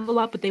didn't have a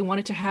lot, but they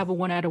wanted to have a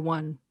 1 out of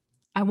 1.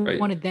 I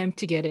wanted them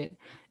to get it,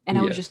 and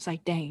I was just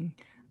like, dang,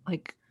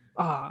 like,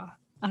 I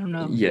don't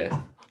know.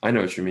 Yeah, I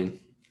know what you mean.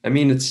 I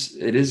mean,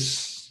 it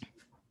is,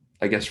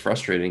 I guess,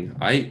 frustrating.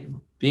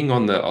 Being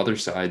on the other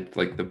side,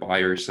 like the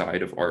buyer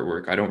side of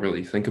artwork, I don't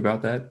really think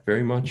about that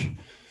very much.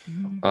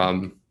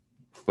 Mm-hmm.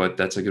 But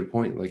that's a good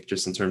point. Like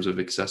just in terms of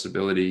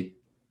accessibility.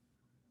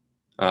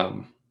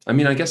 I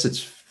mean, I guess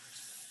it's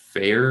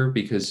fair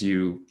because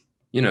you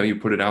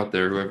put it out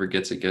there, whoever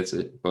gets it gets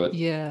it. But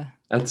yeah,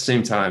 at the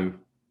same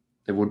time,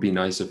 it would be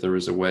nice if there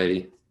was a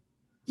way.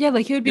 Yeah,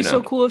 like it would be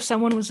so cool if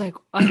someone was like,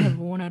 I have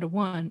a 1 out of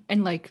 1,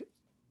 and like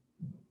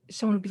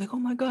someone would be like, oh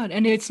my god,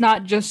 and it's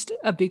not just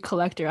a big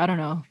collector. I don't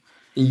know.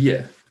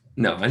 Yeah,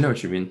 no, I know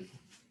what you mean.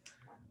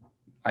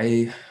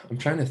 I'm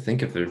trying to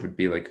think if there would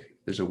be like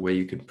there's a way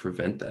you could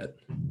prevent that,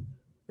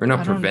 or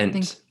not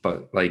prevent,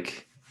 but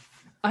like.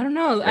 I don't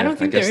know. Yeah, I don't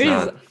think there is.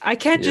 Not. I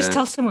can't just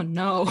tell someone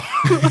no.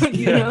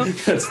 You know?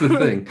 That's the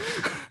thing.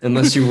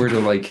 Unless you were to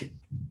like,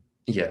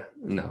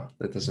 no,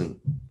 that doesn't.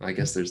 I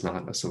guess there's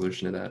not a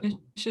solution to that.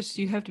 It's just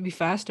you have to be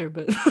faster,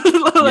 but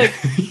like,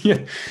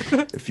 yeah.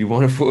 If you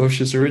want a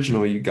Fewocious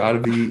original, you got to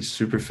be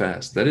super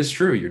fast. That is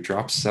true. Your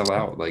drops sell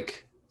out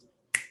like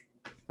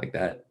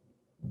that.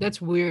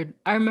 That's weird.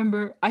 I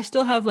remember I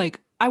still have like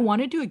I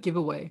want to do a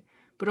giveaway,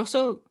 but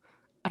also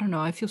I don't know.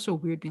 I feel so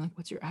weird being like,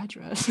 "What's your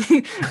address?"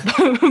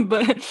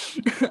 but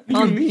What do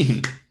you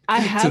mean? I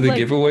To have the like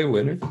giveaway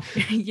winner?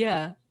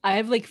 yeah, I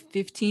have like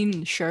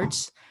 15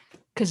 shirts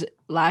because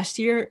last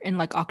year in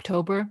like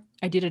October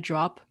I did a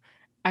drop.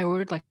 I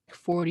ordered like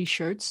 40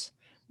 shirts,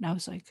 and I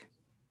was like,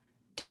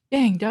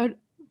 "Dang, that would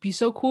be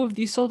so cool if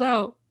these sold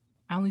out."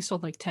 I only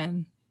sold like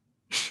 10,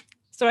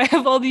 so I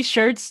have all these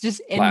shirts just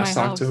in my Last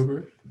house.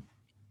 October?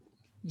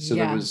 So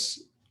there Yeah.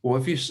 was,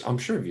 well, I'm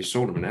sure if you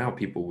sold them now,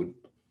 people would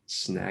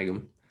snag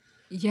them.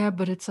 Yeah,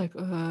 but it's like,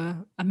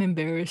 I'm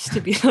embarrassed to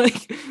be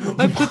like,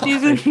 I put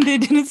these Why? in, they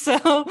didn't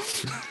sell.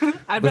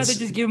 I'd rather Let's,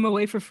 just give them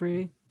away for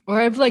free. Or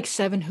I have like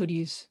 7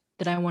 hoodies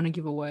that I want to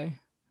give away.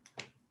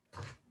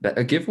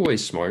 a giveaway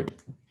is smart.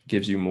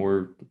 Gives you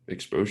more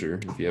exposure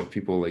if you have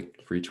people like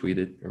retweet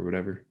it or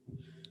whatever.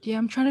 Yeah,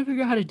 I'm trying to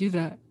figure out how to do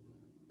that.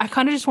 I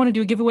kind of just want to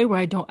do a giveaway where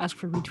I don't ask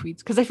for retweets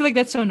because I feel like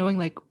that's so annoying.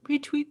 Like,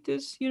 retweet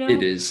this, you know?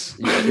 It is.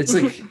 Yeah, it's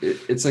like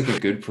it's like a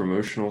good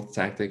promotional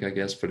tactic, I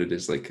guess, but it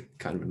is like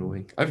kind of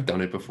annoying. I've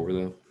done it before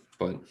though,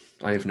 but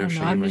I have I no don't know.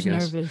 shame, I'm I just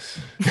guess.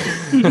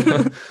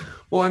 nervous.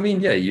 Well, I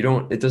mean, yeah, you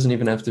don't, it doesn't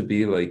even have to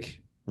be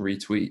like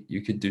retweet.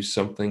 You could do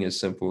something as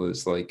simple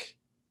as like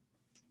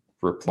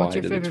What's reply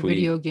your to the favorite tweet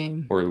video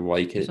game or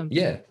like or it. something?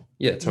 Yeah.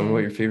 Yeah. Tell me what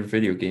Yeah. your favorite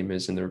video game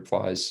is in the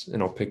replies,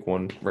 and I'll pick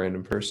one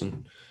random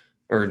person.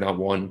 Or not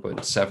one,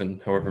 but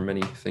 7, however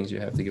many things you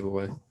have to give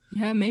away.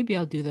 Yeah, maybe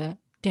I'll do that.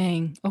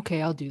 Dang.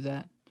 Okay, I'll do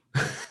that.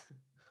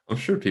 I'm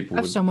sure people I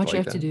have would so much I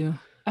like have to that. do.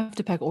 I have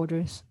to pack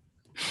orders.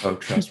 Oh,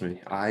 trust me.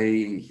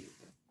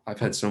 I've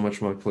had so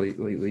much on my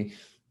plate lately.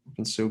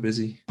 Been so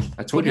busy.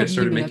 I told What you I have you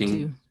started been up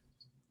to?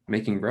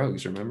 making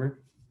rugs, remember?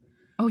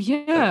 Oh,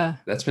 yeah.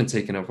 That's been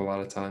taking up a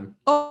lot of time.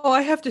 Oh,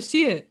 I have to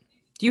see it.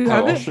 Do you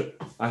Oh, have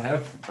it? I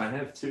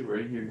have 2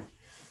 right here.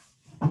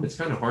 It's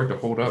kind of hard to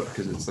hold up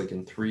because it's like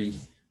in 3.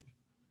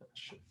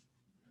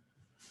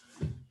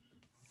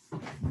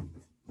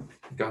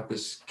 Got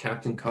this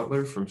Captain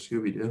Cutler from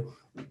Scooby-Doo.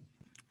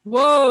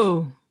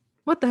 Whoa.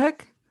 What the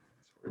heck?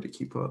 Hard to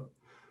keep up.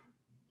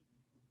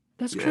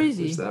 That's Yeah, there's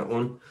crazy. that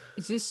one.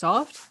 Is this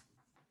soft?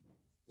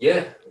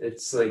 Yeah,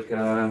 it's like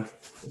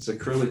it's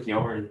acrylic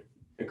yarn,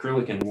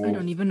 acrylic and wool. I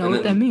don't even know And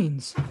what that then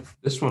means.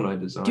 This one I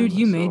designed Dude,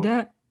 you made myself.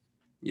 that?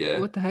 Yeah.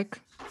 What the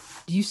heck?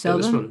 Do you Yeah, sell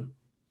this them? one.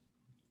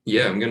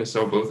 Yeah, I'm gonna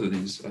sell both of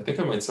these. I think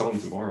I might sell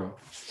them tomorrow.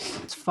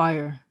 It's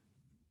fire.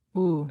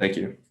 Ooh. Thank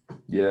you.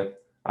 Yeah,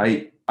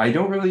 I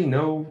don't really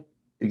know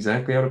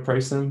exactly how to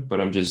price them,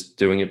 but I'm just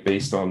doing it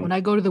based on. When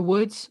I go to the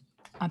woods,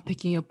 I'm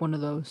picking up one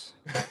of those.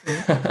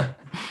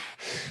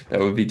 That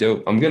would be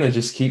dope. I'm gonna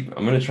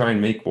try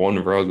and make one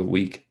rug a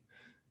week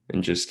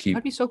and just That'd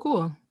keep be so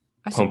cool.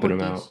 I pumping support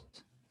them this. out.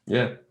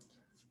 Yeah.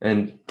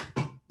 And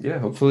yeah,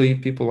 hopefully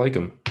people like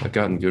them. I've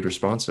gotten good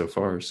response so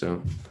far,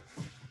 so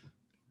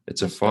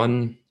it's a That's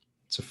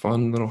dope.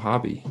 fun little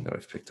hobby that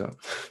I've picked up.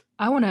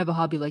 I want to have a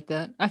hobby like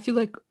that. I feel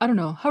like, I don't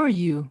know. How are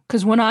you?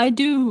 Because when I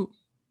do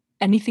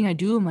anything I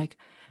do, I'm like,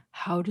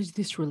 how does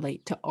this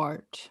relate to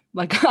art?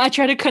 Like, I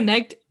try to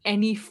connect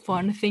any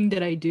fun thing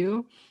that I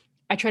do.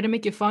 I try to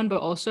make it fun, but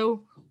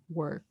also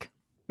work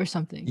or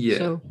something. Yeah.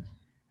 So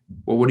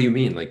Well, what do you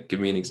mean? Like, give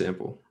me an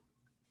example.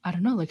 I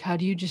don't know. Like, how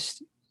do you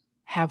just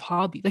have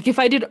hobby? Like, if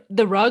I did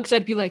the rugs,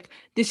 I'd be like,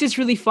 this is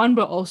really fun,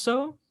 but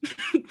also,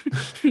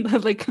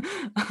 like,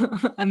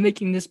 I'm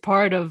making this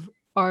part of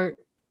art,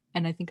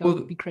 and I think I Well,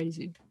 would be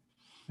crazy.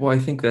 Well, I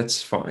think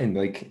that's fine.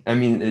 Like, I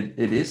mean,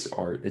 it is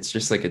art. It's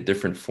just like a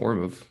different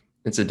form of,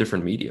 it's a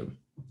different medium,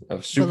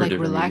 a super But like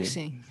different medium.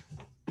 relaxing.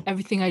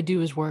 Everything I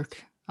do is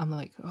work. I'm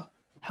like, oh,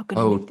 how can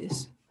I Oh, make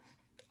this?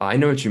 I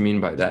know what you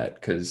mean by that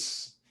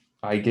because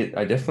I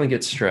definitely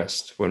get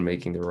stressed when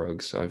making the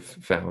rugs. I've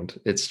found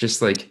it's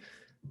just like,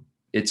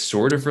 it's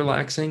sort of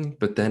relaxing,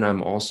 but then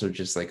I'm also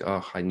just like,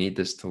 oh, I need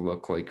this to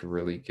look like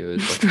really good.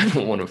 Like, I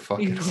don't want to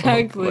fuck it up.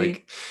 Exactly.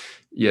 Like,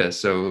 yeah.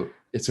 So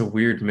it's a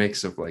weird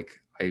mix of like,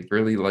 I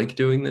really like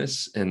doing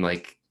this and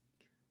like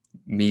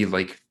me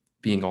like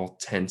being all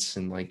tense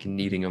and like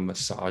needing a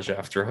massage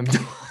after I'm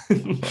done.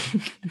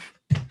 Like,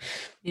 I'll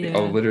Yeah.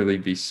 literally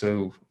be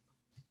so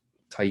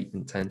tight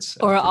and tense.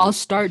 Or I'll afterwards.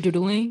 start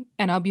doodling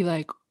and I'll be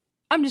like,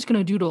 I'm just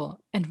gonna doodle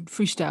and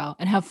freestyle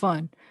and have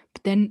fun.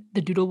 But then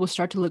the doodle will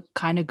start to look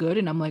kind of good,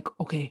 and I'm like,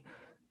 okay,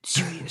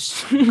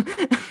 serious. And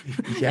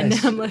then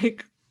Yes. I'm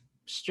like,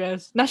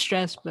 stressed. Not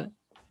stressed, but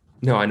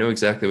No, I know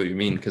exactly what you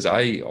mean because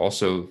I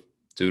also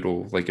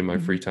doodle like in my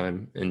Mhm. free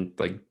time and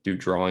like do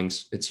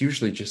drawings. It's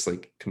usually just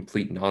like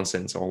complete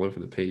nonsense all over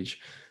the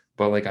page.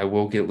 But like I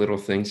will get little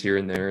things here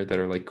and there that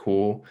are like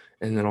cool,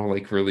 and then I'll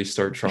like really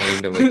start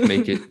trying to like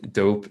make it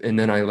dope, and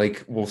then I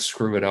like will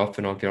screw it up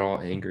and I'll get all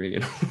angry, you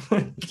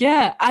know.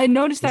 yeah, I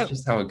noticed It's that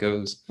just how it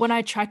goes. when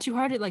I try too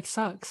hard, it like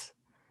sucks.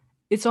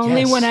 It's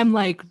only when Yes, I'm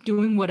like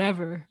doing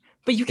whatever.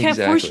 But you can't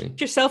force exactly.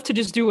 yourself to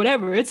just do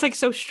whatever. It's like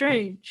so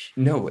strange.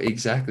 No,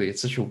 exactly.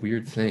 It's such a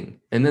weird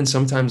thing. And then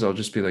sometimes I'll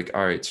just be like,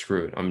 all right,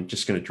 screw it. I'm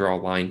just going to draw a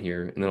line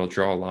here. And then I'll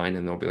draw a line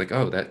and they'll be like,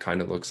 oh, that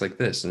kind of looks like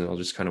this. And then I'll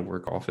just kind of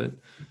work off it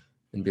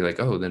and be like,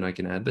 oh, then I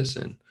can add this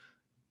in.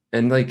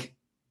 And like,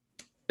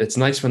 it's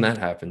nice when that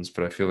happens,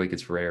 but I feel like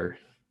it's rare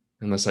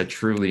unless I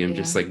truly am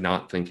just Yeah. like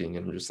not thinking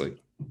and I'm just like,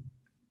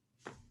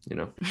 you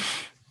know,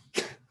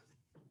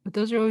 But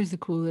those are always the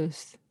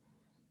coolest.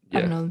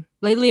 I don't yeah, know.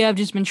 Lately, I've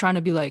just been trying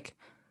to be like,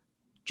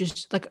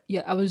 just like,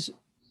 yeah,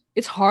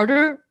 it's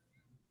harder.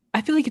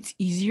 I feel like it's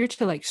easier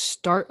to like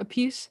start a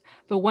piece,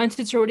 but once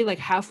it's already like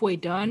halfway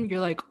done, you're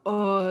like,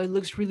 oh, it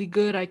looks really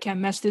good. I can't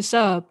mess this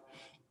up.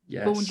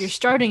 But when you're yes.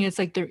 starting, it's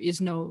like there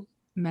is no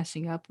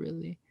messing up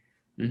really.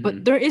 But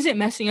Hmm. there isn't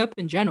messing up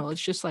in general.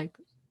 It's just like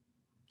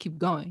keep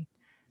going.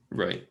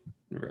 Right.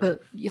 Right.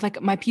 But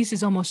like my piece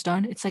is almost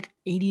done. It's like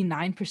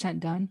 89%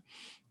 done.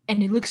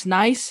 And it looks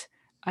nice,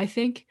 I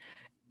think.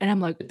 And I'm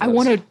like, It I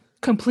want does. to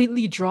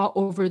completely draw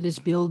over this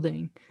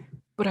building,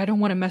 but I don't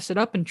want to mess it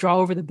up and draw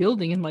over the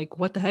building and like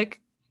what the heck.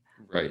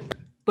 Right.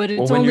 But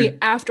Well, it's when you're, only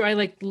after I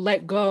like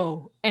let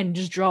go and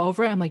just draw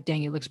over it, I'm like,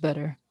 dang, it looks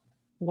better.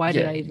 Why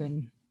did yeah, I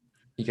even?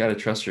 you got to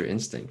trust your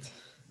instinct.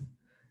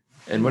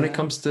 And when it Yeah,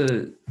 comes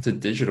to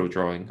digital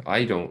drawing,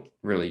 I don't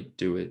really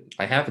do it.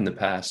 I have in the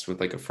past with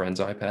like a friend's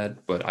iPad,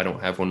 but I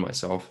don't have one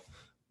myself,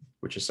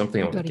 which is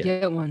something I you want gotta to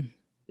get. get one.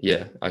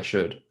 Yeah, I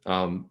should.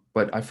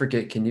 But I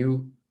forget, can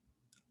you,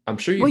 I'm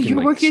sure you Wait, can your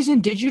like, work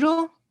isn't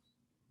digital?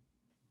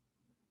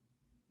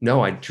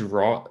 no, I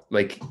draw,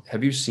 like,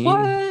 have you seen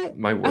What?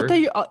 my I thought work?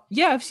 you.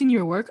 Yeah, I've seen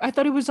your work. I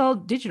thought it was all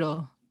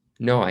digital.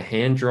 No, I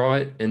hand draw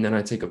it and then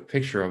I take a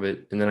picture of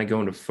it and then I go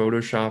into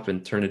Photoshop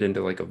and turn it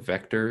into like a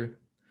vector,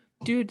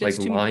 Dude, like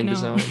that's too line no.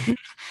 design.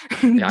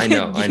 Yeah, I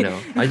know, get, I get, know.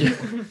 I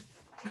just,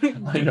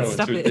 I know it's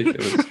Stop it.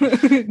 ridiculous.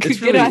 It's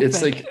Get really, an it's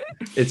iPad. like,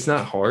 it's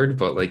not hard,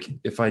 but like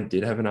if I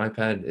did have an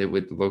iPad, it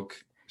would look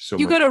so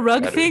You much got a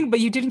rug better. thing, but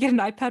you didn't get an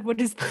iPad. What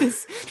is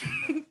this?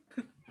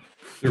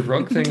 The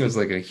rug thing was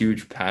like a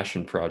huge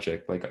passion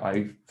project. Like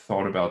I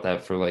thought about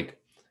that for like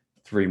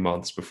 3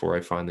 months before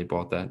I finally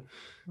bought that. I'm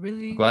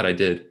Really? glad I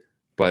did,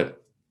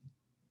 but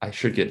I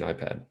should get an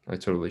iPad. I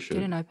totally Get should.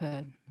 an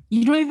iPad.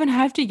 You don't even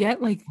have to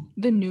get like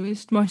the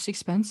newest, most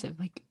expensive.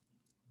 Like,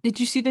 did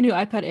you see the new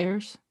iPad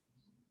Airs?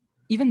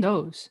 Even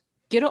those.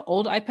 Get an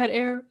old iPad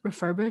Air I,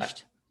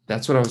 refurbished.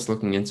 that's what I was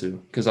looking into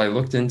because I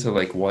looked into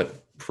like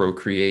what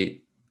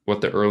Procreate,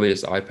 what the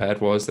earliest iPad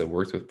was that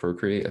worked with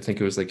Procreate. I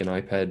think it was like an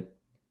iPad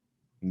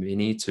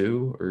Mini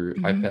 2 or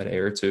Hmm. iPad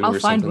Air 2 I'll or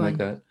find something like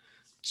one. that.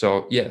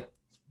 So yeah,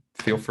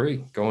 feel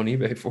free. Go on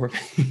eBay for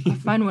I'll me.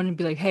 find one and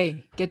be like,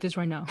 hey, get this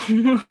right now.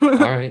 All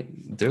right,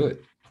 do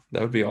it.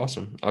 That would be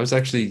awesome. I was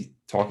actually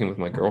talking with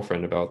my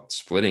girlfriend about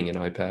splitting an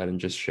iPad and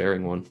just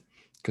sharing one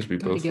because we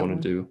Gotta both get want to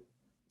one. do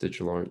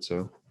digital art.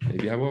 So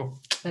maybe I will.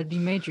 That'd be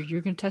major.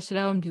 You're gonna test it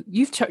out and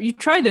you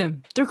tried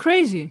them. They're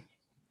crazy.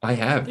 I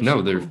have. They're No,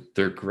 so they're cool.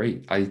 they're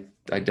great. I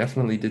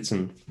definitely did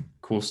some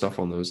cool stuff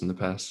on those in the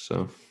past.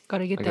 So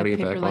Gotta I get got to that get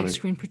paper back on like it.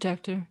 screen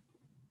protector.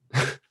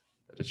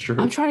 It's I'm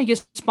true. trying to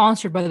get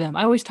sponsored by them.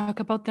 I always talk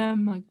about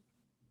them. Like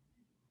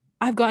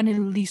I've gotten at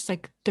least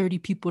like 30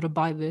 people to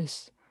buy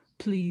this.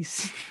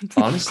 Please.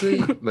 Honestly,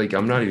 like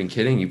I'm not even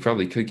kidding. You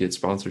probably could get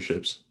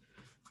sponsorships.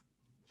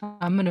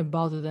 I'm gonna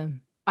bother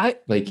them. I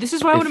Like This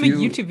is why I want to if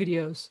make you, YouTube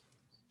videos.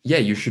 yeah,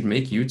 you should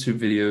make YouTube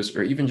videos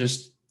or even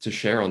just to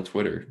share on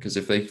Twitter. Because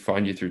if they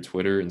find you through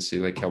Twitter and see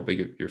like how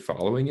big your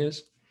following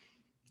is,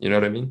 you know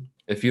what I mean?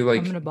 If you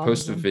I'm gonna like bother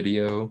post a them.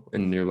 video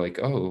and you're like,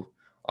 oh,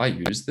 I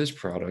use this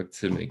product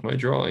to make my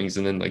drawings,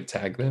 and then like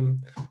tag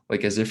them,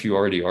 like as if you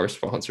already are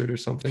sponsored or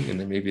something, and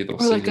then maybe they'll Or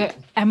see like it.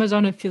 a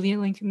Amazon affiliate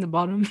link in the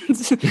bottom.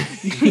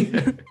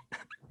 There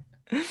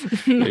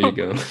you No.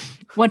 go.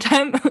 One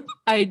time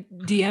I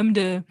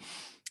DM'd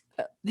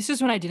this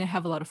is when I didn't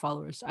have a lot of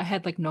followers. I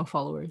had like no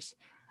followers.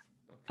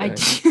 Okay.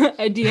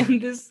 I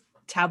DM'd this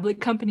tablet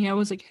company. I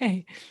was like,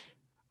 hey,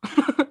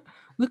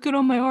 look at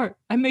all my art.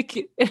 I make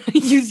it and I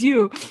use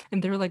you.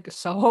 And they're like,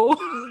 so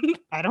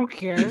I don't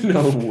care.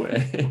 No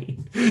way.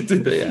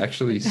 Did they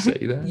actually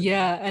say that?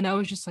 Yeah. And I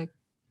was just like,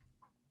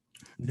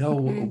 No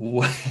okay.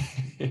 way.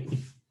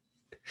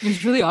 It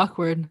was really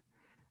awkward.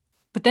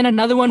 But then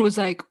another one was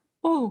like,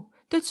 oh,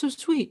 that's so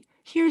sweet.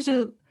 Here's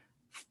a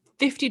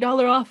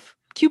 $50 off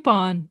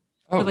coupon.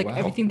 Oh But like wow.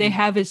 everything they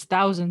have is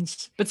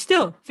thousands. But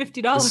still, So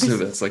 $50.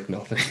 that's like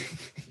nothing.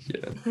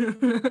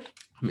 Yeah.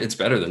 It's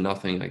better than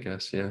nothing, I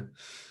guess. Yeah.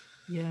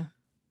 Yeah.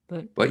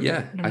 But But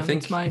yeah, I don't know.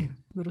 That's my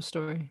little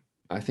story.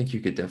 I think you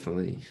could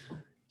definitely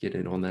get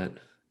in on that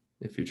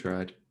if you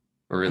tried.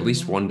 Or at I don't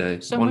least know. one day.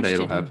 So One much day to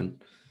it'll do.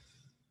 happen.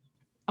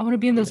 I want to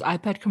be in Oh, those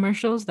iPad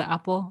commercials, the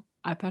Apple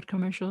iPad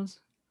commercials.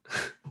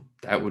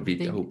 that would be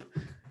They dope.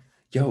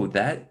 Yo,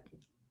 that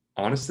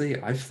honestly,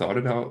 I've thought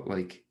about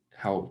like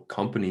how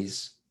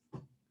companies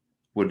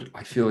would,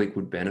 I feel like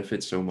would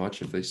benefit so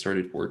much if they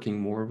started working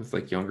more with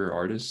like younger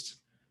artists.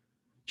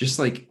 Just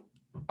like,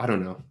 I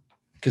don't know.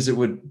 Because it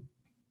would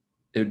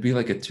be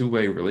like a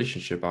two-way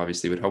relationship,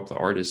 obviously. It would help the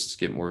artists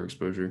get more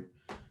exposure.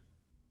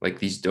 Like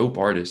these dope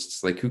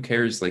artists, like who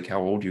cares like how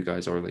old you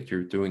guys are? Like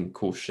you're doing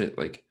cool shit.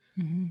 Like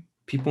Mhm.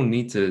 people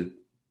need to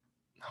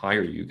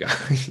hire you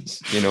guys.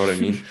 You know what I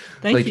mean?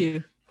 Thank Like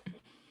you.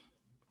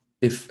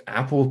 if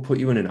Apple put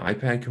you in an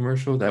iPad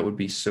commercial, that would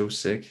be so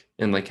sick.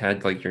 And like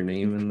had like your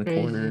name in the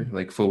corner, Crazy.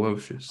 like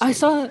Fewocious. I Like,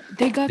 saw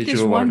they got this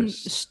digital one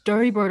artists.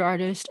 storyboard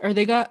artist, or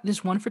they got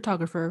this one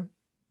photographer.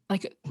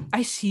 Like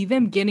I see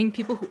them getting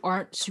people who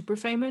aren't super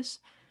famous,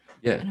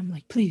 Yeah, and I'm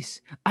like,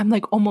 please, I'm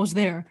like almost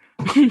there.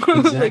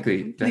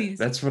 exactly. Like, please.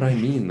 That's what I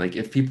mean. Like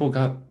if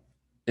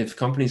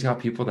companies got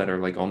people that are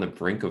like on the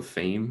brink of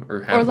fame or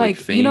Or have like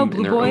like, you know, fame in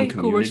Blue their own Boy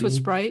who works with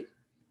community. Sprite,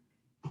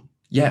 how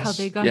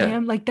they Yes. got Yeah.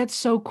 him. Like that's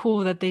so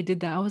cool that they did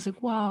that. I was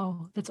like,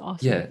 wow, that's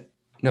awesome. Yeah.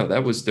 No,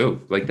 that was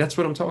dope. Like that's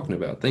what I'm talking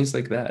about. Things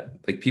like that.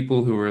 Like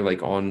people who are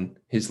like on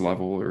his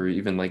level or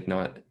even like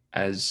not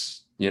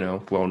as,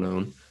 well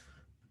known.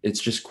 It's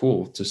just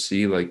cool to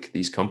see like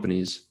these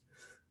companies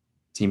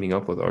teaming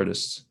up with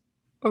artists.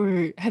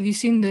 Or have you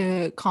seen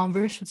the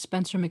Converse with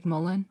Spencer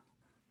McMullen?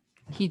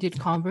 He did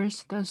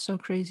Converse. That's so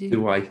crazy.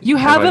 You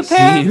have a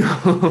pair?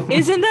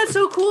 Isn't that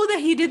so cool that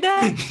he did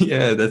that?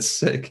 Yeah, that's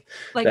sick.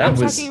 Like I'm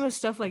talking about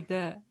stuff like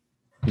that.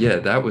 Yeah,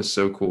 that was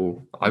so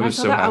cool. I was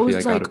so that, happy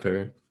I got a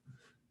pair.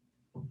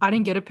 I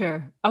didn't get a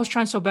pair. I was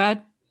trying so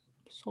bad.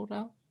 Sold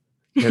out.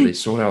 Yeah, they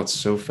sold out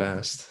so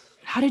fast.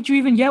 How did you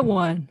even get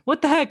one?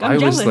 What the heck? I'm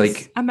jealous. I was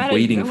like I'm mad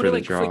waiting at you. for the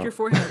like drop. flick your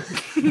forehead.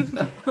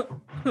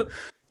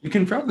 You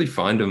can probably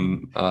find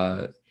them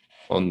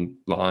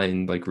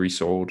online, like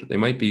resold. They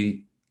might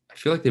be. I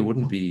feel like they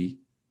wouldn't be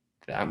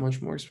that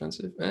much more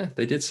expensive.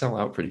 They did sell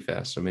out pretty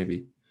fast, so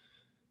maybe.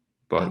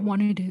 But I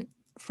wanted it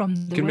from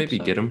the you can maybe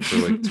get them for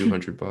like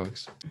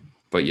 $200.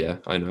 But yeah,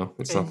 I know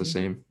it's not the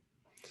same.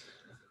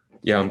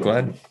 Yeah, I'm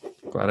glad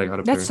I got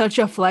a pair. That's such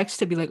a flex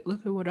to be like,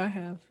 look at what I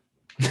have.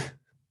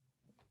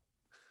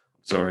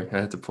 Sorry, I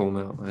had to pull them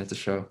out. I had to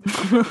show.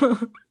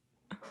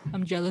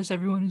 I'm jealous.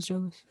 Everyone is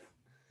jealous.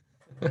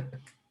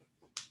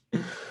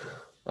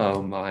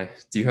 Oh my.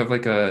 Do you have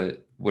like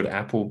would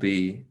Apple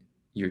be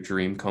your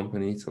dream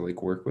company to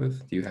like work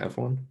with? Do you have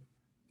one?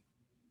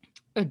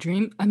 A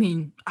dream? I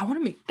mean, I want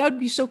to make, that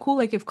would be so cool.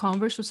 Like if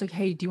Converse was like,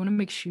 hey, do you want to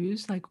make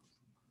shoes? Like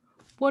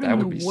what in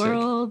the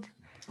world? Sick.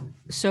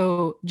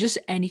 So just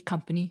any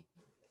company,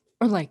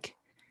 or like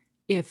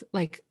if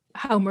like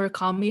how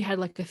Murakami had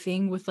like a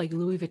thing with like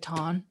Louis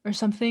Vuitton or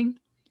something.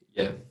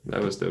 Yeah,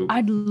 that was dope.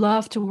 I'd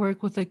love to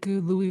work with like a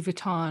Louis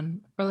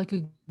Vuitton or like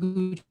a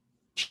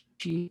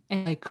Gucci,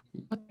 and like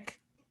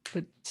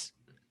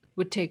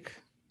would take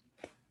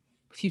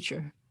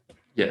future.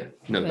 Yeah,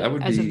 no, that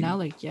would as be of now,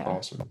 like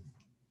awesome.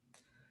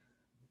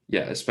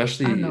 Yeah,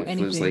 especially I don't know if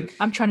anything. it was like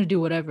I'm trying to do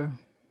whatever.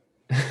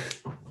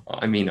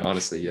 I mean,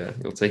 honestly, yeah,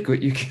 you'll take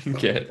what you can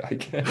get, I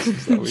guess.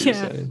 Is that what you're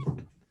saying?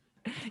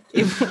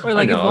 Or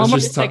like if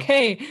Walmart's like,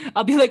 hey,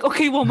 I'll be like,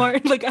 okay,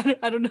 Walmart. Like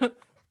I don't know.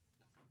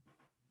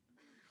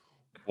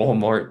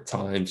 Walmart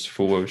times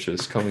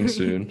Fewocious coming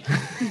soon.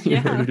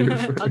 Yeah,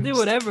 I'll do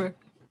whatever.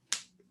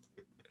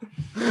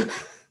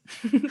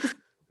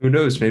 Who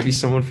knows? Maybe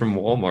someone from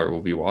Walmart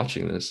will be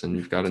watching this and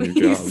you've got a new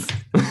job.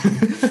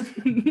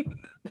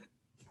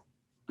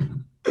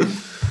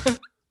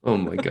 Oh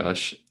my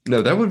gosh.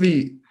 No, that would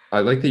be,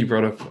 I like that you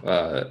brought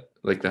up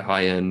like the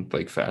high-end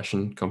like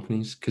fashion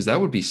companies, because that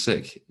would be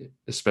sick,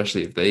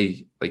 especially if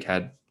they like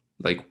had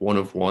like one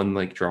of one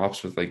like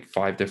drops with like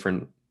 5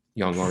 different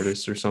young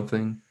artists or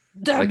something.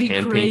 That'd be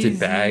hand-painted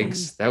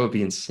bags. That would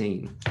be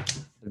insane.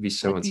 That'd be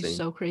so insane. That'd be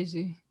so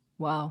crazy.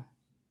 Wow.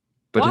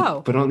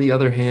 But but on the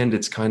other hand,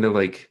 it's kind of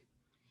like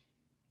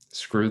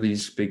screw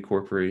these big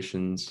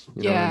corporations.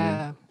 You know what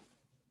I mean?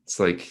 It's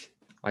like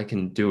I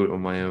can do it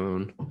on my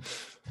own.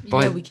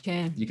 But yeah, we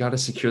can. You got to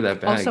secure that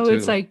bag. Also,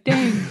 it's like,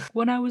 dang,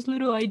 when I was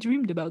little, I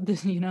dreamed about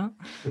this, you know?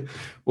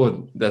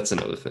 Well, that's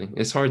another thing.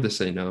 It's hard to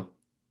say no.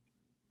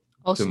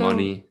 Also, to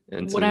money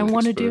and what to I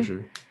want to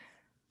do,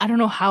 I don't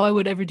know how I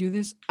would ever do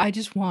this. I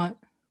just want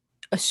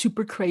a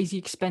super crazy,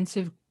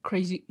 expensive,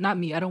 not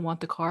me. I don't want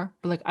the car,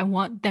 but like I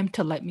want them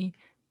to let me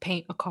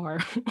paint a car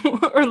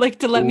or like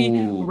to let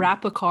me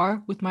wrap a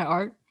car with my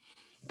art.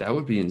 That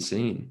would be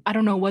insane. I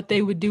don't know what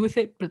they would do with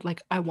it, but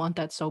like I want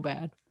that so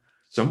bad.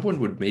 Someone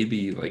would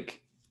maybe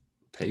like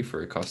pay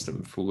for a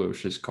custom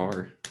Fewocious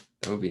car.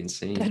 That would be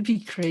insane. That'd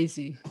be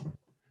crazy.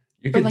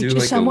 You could do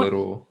like a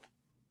little.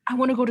 I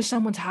want to go to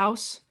someone's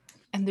house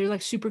and they're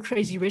like super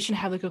crazy rich and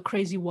have like a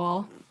crazy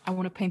wall. I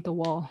want to paint the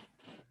wall.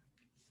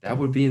 That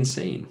would be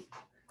insane.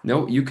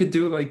 No, you could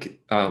do like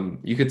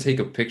you could take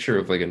a picture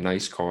of like a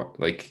nice car,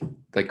 like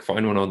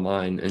find one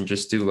online and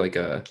just do like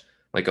a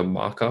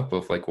mock-up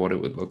of like what it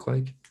would look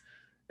like.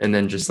 And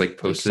then just like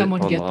post it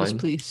online. Someone get this,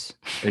 please.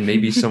 And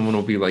maybe someone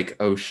will be like,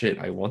 "Oh shit,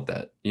 I want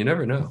that." You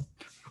never know.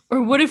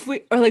 Or what if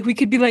we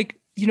could be like,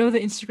 you know, the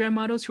Instagram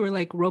models who are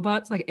like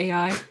robots, like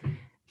AI,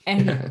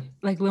 and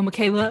like Lil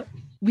Michaela.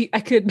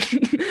 I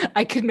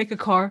could make a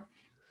car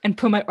and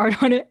put my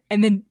art on it,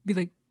 and then be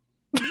like,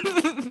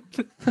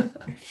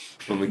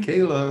 "Well,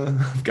 Michaela,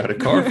 I've got a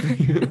car for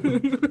you."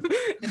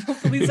 And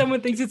hopefully, someone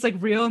thinks it's like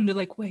real, and they're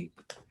like, "Wait,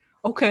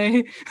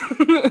 okay."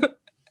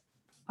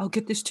 I'll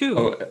get this too.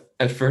 Oh,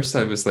 at first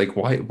I was like,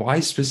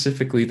 why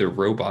specifically the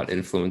robot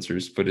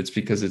influencers? But it's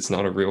because it's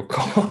not a real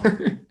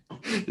car.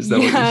 Is that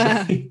what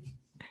you're saying?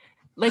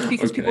 Like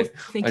because people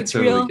think it's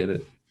real. I totally real.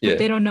 Get it. Yeah. But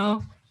they don't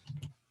know.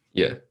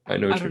 Yeah, I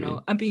know what I you don't mean.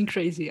 know. I'm being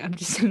crazy. I'm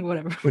just saying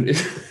whatever. But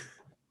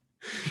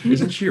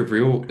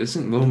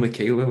isn't Lil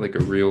Michaela like a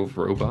real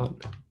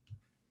robot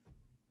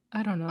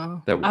I don't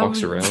know. that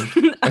walks around?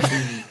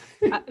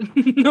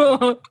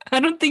 No, I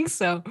don't think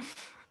so.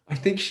 I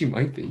think she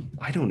might be.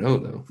 I don't know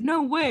though.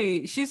 No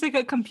way. She's like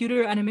a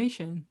computer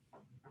animation.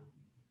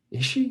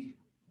 Is she?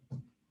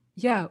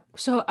 Yeah.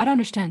 So I don't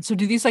understand. So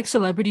do these like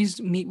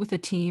celebrities meet with a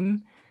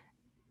team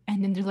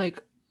and then they're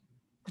like,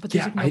 but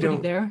there's Yeah, like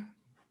nobody there?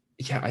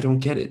 Yeah, I don't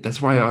get it.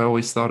 That's why I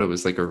always thought it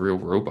was like a real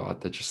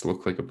robot that just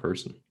looked like a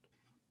person.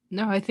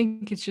 No, I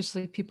think it's just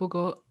like people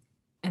go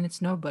and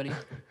it's nobody.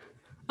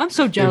 I'm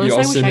so Maybe jealous. I'll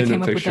I wish send I in a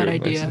came up with picture that of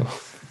idea.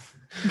 myself.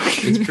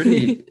 It's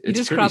pretty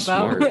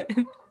smart.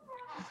 Out.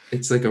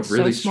 It's like a So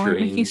really smart,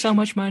 making strange so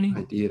much money.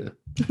 idea.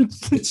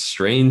 It's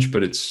strange,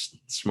 but it's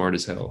smart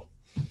as hell.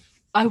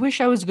 I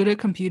wish I was good at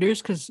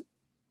computers because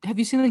have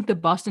you seen like the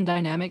Boston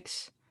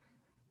Dynamics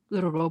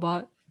little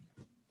robot?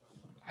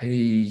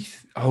 The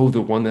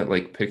one that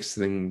like picks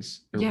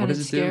things. Or Yeah, what does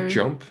it's it do? scary.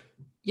 Jump?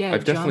 Yeah,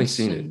 I've definitely jumps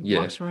seen it. and Yeah.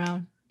 walks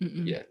around.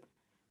 Yeah.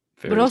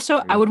 But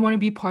also, I would want to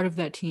be part of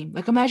that team.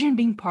 Like, imagine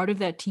being part of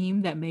that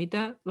team that made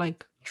that.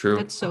 Like, True.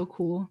 That's so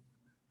cool.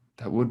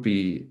 That would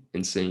be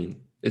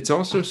insane. It's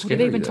also like, scary. What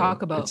do they even though.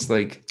 talk about? It's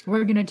like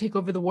we're gonna take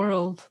over the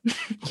world.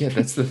 Yeah,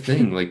 that's the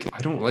thing. Like, I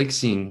don't like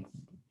seeing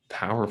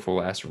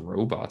powerful ass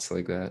robots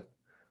like that.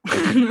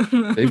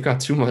 Like, they've got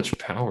too much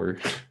power.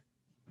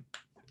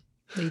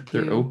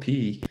 They're OP.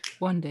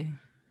 One day.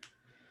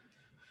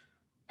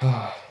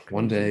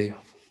 One day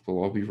we'll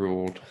all be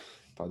ruled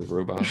by the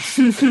robots.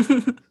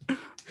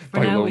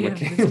 By Lil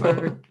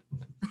Michaela.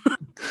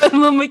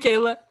 Lil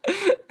Michaela.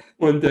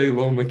 One day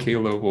Lil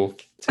Michaela will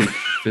take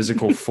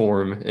physical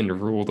form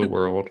and rule the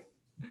world.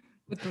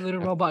 With the little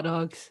robot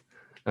dogs.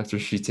 After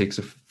she takes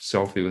a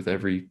selfie with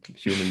every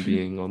human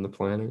being on the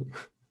planet.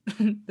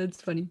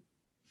 That's funny.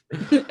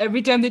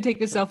 Every time they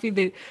take a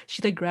selfie,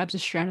 she like grabs a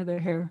strand of their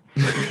hair.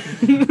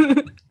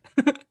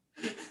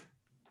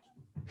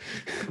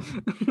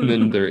 And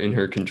then they're in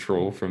her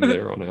control from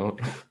there on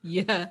out.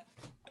 Yeah.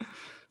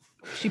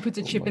 She puts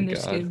a chip in their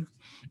skin.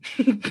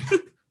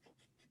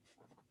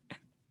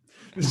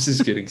 This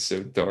is getting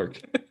so dark.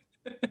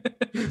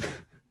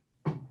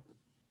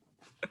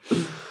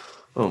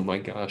 Oh my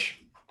gosh.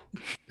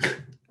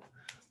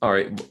 All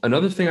right.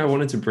 Another thing I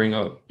wanted to bring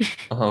up,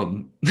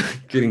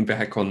 getting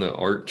back on the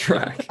art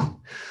track,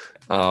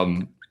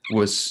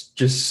 was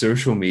just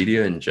social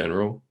media in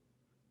general.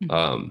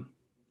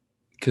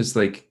 Because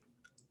like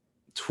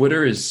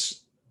Twitter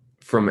is,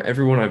 from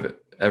everyone I've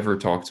ever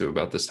talked to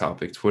about this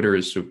topic, Twitter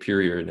is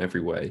superior in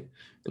every way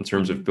in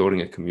terms of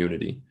building a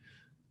community.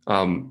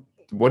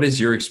 What has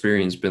your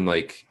experience been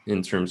like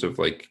in terms of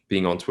like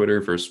being on Twitter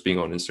versus being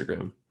on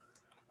Instagram?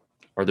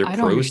 Are there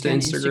pros to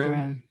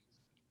Instagram?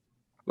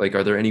 Like,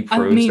 are there any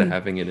pros to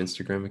having an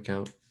Instagram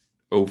account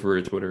over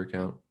a Twitter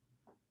account?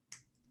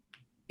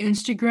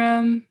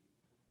 Instagram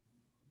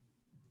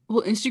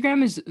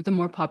is the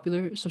more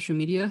popular social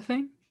media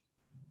thing.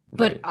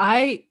 But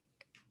right.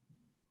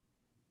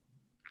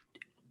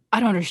 I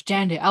don't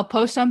understand it. I'll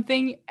post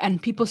something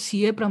and people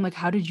see it, but I'm like,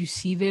 how did you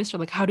see this? Or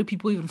like, how do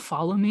people even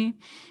follow me?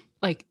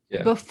 Like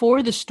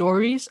before the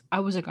stories, I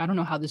was like, I don't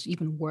know how this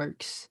even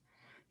works.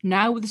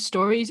 Now with the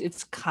stories,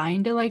 it's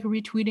kind of like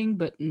retweeting,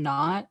 but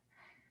not.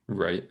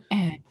 Right.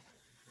 And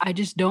I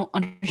just don't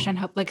understand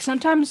how, like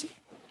sometimes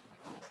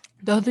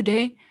the other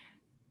day,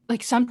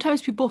 like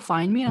sometimes people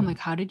find me and I'm like,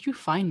 how did you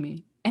find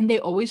me? And they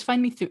always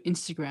find me through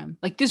Instagram.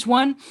 Like this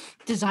one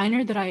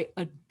designer that I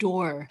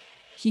adore,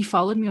 he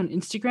followed me on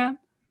Instagram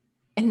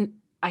and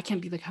I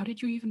can't be like, how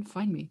did you even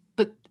find me?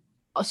 But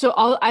so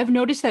I've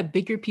noticed that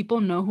bigger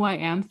people know who I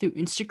am through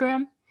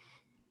Instagram,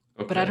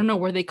 but I don't know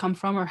where they come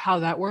from or how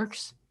that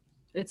works.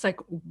 It's like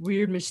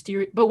weird,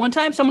 mysterious. But one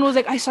time someone was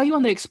like, I saw you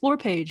on the Explore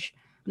page.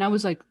 And I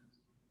was like,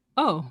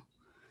 oh.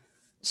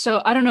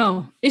 So I don't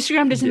know.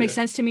 Instagram doesn't make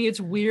sense to me.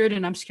 It's weird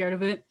and I'm scared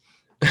of it.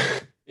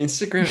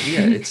 Instagram,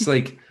 it's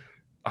like,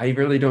 I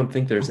really don't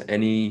think there's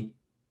any,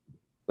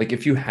 like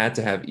if you had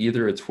to have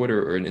either a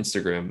Twitter or an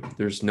Instagram,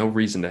 there's no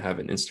reason to have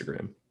an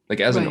Instagram. Like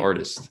as an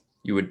artist,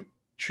 you would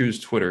choose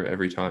Twitter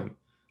every time.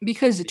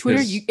 Because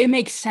Twitter, it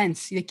makes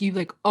sense. Like you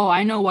like, oh,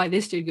 I know why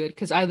this did good.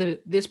 Because either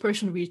this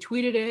person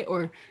retweeted it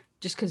or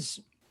just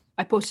because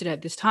I posted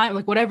at this time,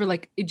 like whatever,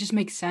 like it just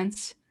makes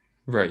sense.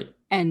 Right.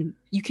 And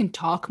you can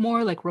talk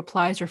more, like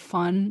replies are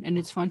fun and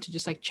it's fun to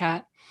just like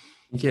chat.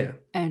 Yeah.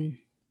 And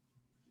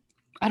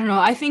I don't know.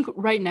 I think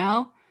right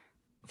now,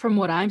 from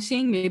what I'm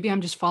seeing, maybe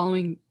I'm just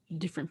following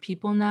different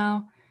people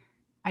now.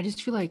 I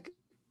just feel like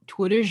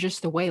Twitter is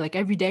just the way. Like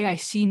every day I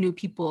see new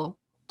people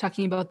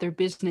talking about their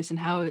business and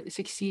how it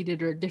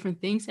succeeded or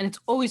different things. And it's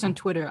always on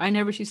Twitter. I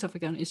never see stuff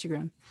like that on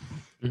Instagram.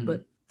 Mm-hmm.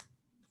 But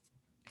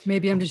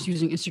maybe I'm just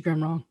using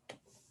Instagram wrong.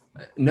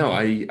 No,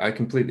 I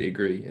completely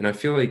agree. And I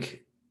feel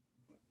like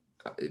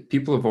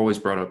people have always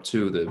brought up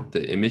too,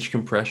 the image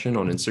compression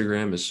on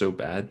Instagram is so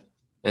bad.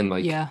 And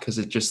like, because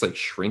it just like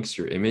shrinks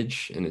your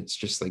image and it's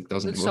just like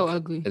doesn't look so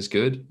ugly. as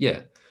good.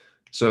 Yeah.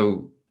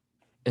 So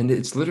and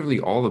it's literally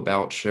all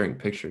about sharing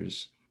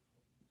pictures.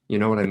 You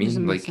know what I It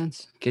doesn't mean? make Like,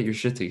 sense. get your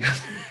shit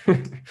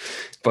together.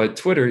 But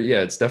Twitter,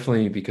 yeah, it's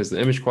definitely because the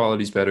image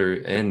quality is better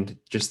and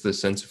just the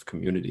sense of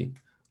community.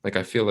 Like,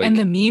 I feel And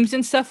like the memes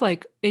and stuff,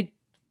 like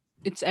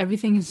it's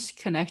everything is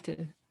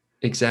connected.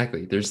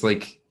 exactly. There's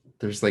like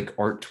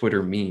art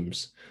Twitter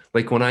memes.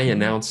 Like when I Mhm.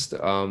 announced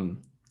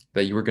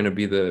that you were going to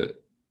be the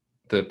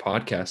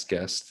podcast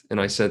guest, and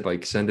I said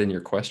like send in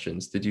your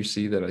questions. Did you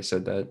see that I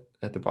said that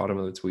at the bottom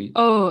of the tweet?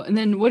 Oh, and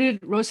then what did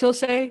Rose Hill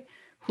say?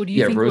 Who do you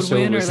Yeah, think would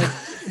Rosehill win, or was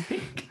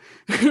like?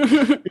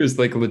 it was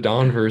like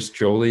Ladon versus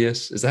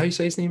Jolius. Is that how you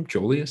say his name?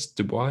 Jolius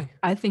Dubois?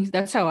 I think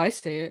that's how I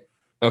say it.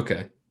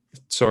 Okay.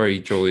 Sorry,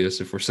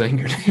 Jolius, if we're saying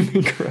your name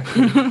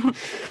incorrectly.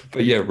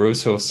 But yeah,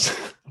 Rosehill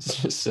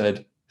just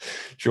said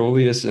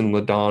Jolius and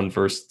Ladon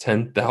versus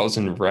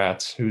 10,000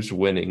 rats. Who's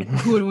winning?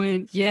 Who would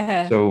win?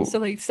 Yeah. So So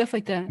like stuff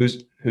like that.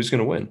 who's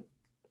gonna win?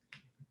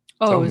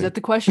 Oh, Tell is me. that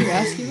the question you're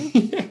asking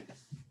me?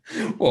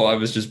 Well, I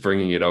was just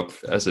bringing it up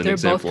as an They're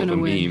both example of a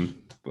gonna win. meme,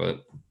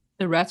 but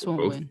The rats won't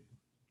both. win.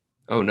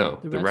 Oh no,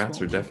 The the rats rats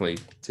are won't win. definitely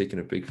taking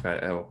a big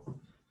fat L.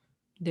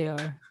 They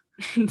are.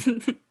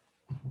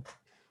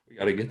 We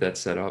got to get that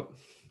set up.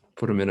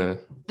 Put them in a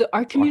The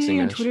art community boxing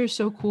on match. Twitter is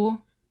so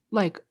cool.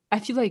 Like I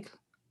feel like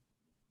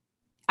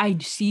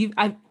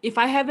if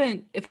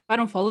I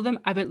don't follow them,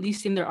 I've at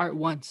least seen their art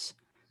once.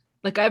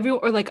 Like I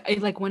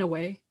like went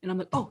away and I'm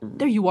like, oh,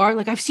 there you are.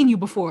 Like I've seen you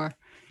before.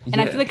 And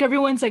I feel Yeah, like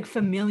everyone's like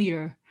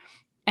familiar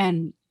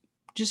and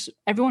just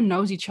everyone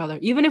knows each other.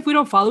 Even if we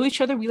don't follow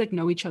each other, we like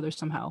know each other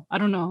somehow. I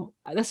don't know.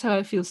 That's how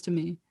it feels to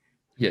me.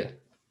 yeah,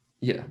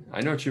 yeah.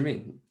 I know what you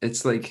mean.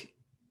 It's like,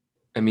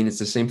 I mean, it's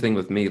the same thing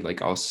with me.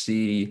 Like I'll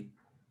see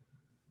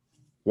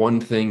one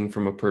thing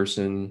from a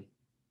person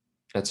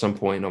at some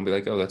point and I'll be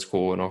like, oh, that's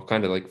cool. And I'll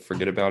kind of like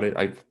forget about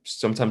it.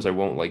 Sometimes I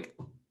won't like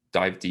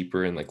dive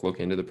deeper and like look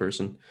into the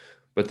person.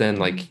 But then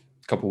like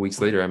a couple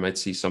weeks later, I might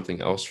see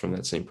something else from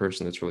that same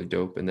person that's really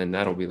dope. And then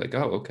that'll be like,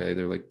 oh, okay,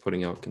 they're like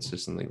putting out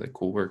consistently like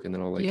cool work. And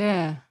then I'll like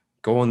Yeah.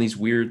 go on these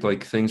weird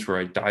like things where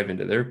I dive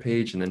into their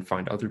page and then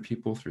find other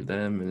people through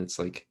them. And it's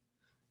like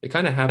it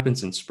kind of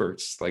happens in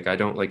spurts. Like I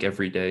don't like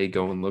every day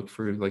go and look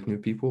for like new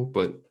people,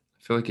 but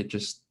I feel like it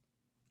just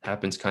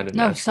happens kind of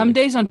No, some naturally.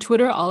 days on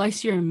Twitter, all I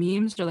see are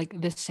memes or like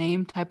the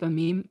same type of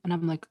meme. And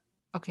I'm like,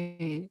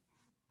 okay,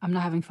 I'm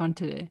not having fun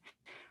today.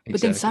 But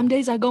then some Exactly.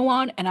 days I go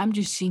on and I'm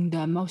just seeing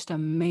the most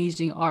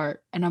amazing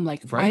art. And I'm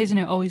like, why Right? isn't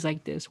it always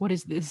like this? What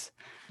is this?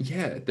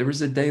 Yeah, there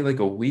was a day like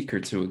a week or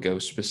two ago,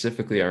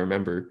 specifically, I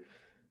remember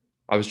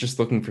I was just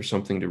looking for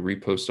something to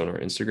repost on our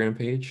Instagram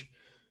page.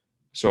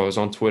 So I was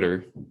on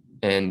Twitter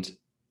and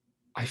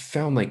I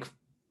found like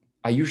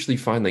I usually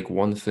find like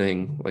one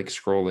thing like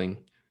scrolling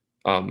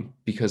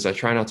because I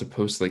try not to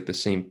post like the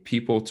same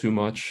people too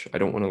much. I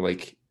don't want to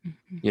like,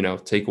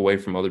 Mhm. take away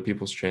from other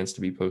people's chance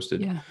to be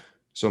posted. Yeah.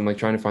 So I'm like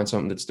trying to find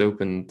something that's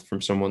dope and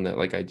from someone that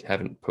like I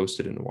haven't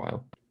posted in a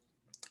while.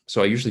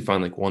 So I usually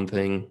find like one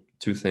thing,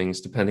 two things,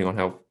 depending on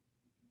how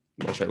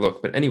much I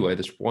look. But anyway,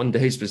 this one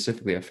day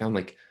specifically, I found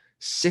like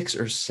 6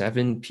 or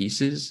 7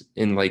 pieces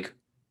in like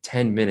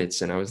 10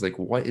 minutes. And I was like,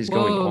 what is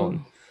going Whoa.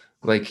 on?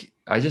 Like,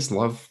 I just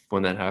love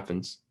when that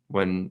happens.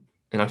 And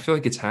I feel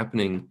like it's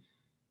happening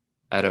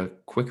at a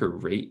quicker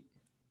rate.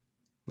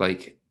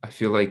 Like, I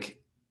feel like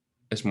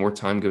as more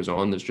time goes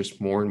on, there's just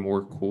more and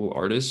more cool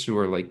artists who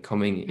are like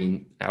coming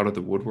in out of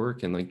the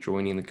woodwork and like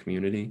joining the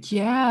community.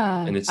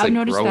 Yeah. And it's I've like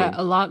noticed that growing.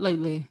 a lot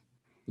lately.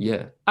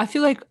 Yeah. I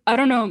feel like, I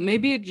don't know,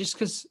 maybe just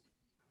because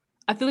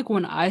I feel like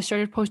when I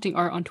started posting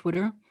art on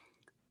Twitter,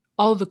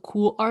 all the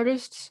cool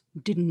artists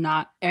did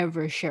not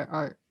ever share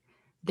art.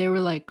 They were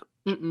like,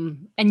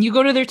 mm-mm. And you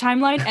go to their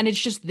timeline and it's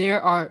just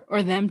their art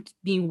or them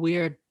being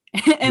weird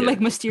and Yeah. like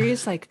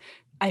mysterious, like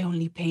I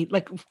only paint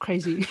like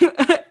crazy.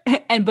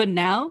 But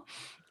now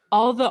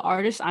all the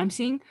artists I'm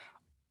seeing,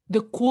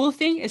 the cool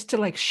thing is to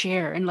like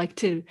share and like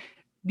to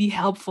be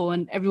helpful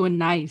and everyone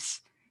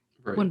nice.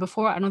 When Right.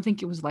 before I don't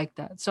think it was like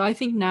that. So I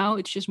think now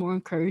it's just more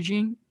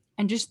encouraging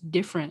and just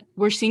different.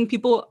 We're seeing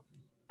people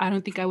I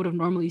don't think I would have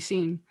normally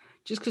seen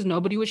just because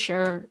nobody would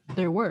share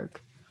their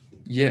work.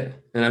 Yeah.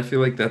 And I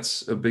feel like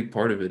that's a big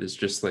part of it is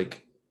just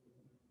like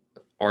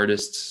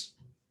artists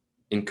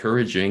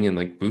encouraging and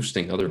like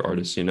boosting other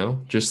artists,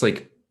 just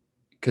like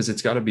because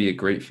it's got to be a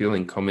great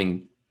feeling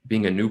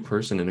being a new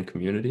person in a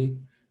community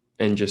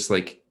and just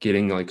like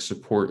getting like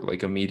support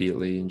like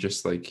immediately and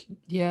just like,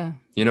 Yeah.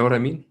 you know what I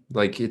mean?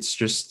 Like it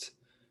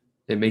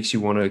makes you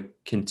want to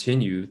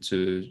continue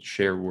to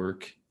share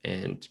work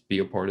and be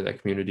a part of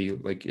that community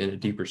like in a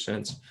deeper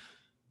sense.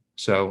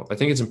 So I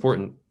think it's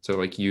important to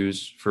like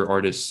use for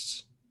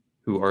artists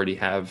who already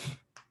have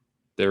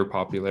their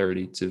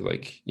popularity to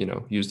like,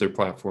 use their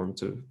platform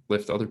to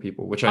lift other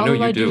people, which I know All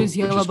you I do do, is which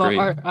yell is about great.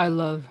 art I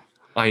love.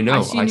 I I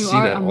know, see I new see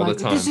art, that I'm all the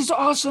like, this time. is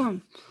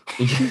awesome.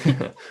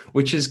 Yeah,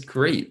 which is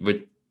great, but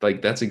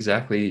like that's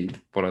exactly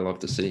what I love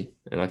to see.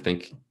 And I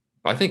think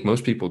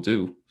most people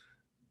do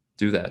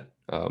that.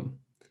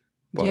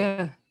 But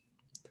Yeah.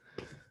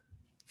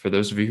 for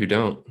those of you who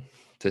don't,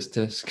 tisk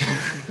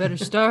tisk. Better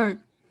start.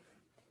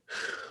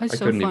 That's I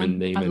so couldn't even fun.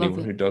 name I love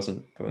anyone who it.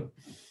 doesn't, but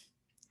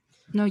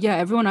No, yeah,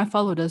 everyone I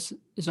follow does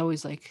is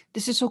always like,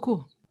 this is so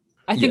cool.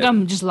 I think yeah,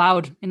 I'm just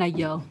loud and I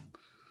yell.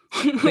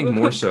 I think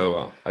more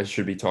so I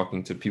should be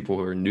talking to people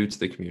who are new to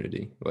the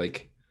community.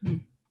 Like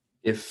Mm.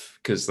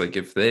 because like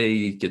if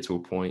they get to a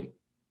point,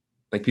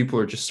 like people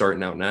are just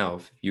starting out now.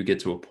 If you get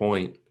to a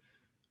point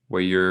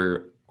where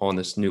you're on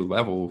this new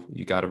level,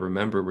 you got to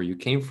remember where you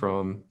came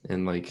from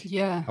and like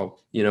Yeah. how,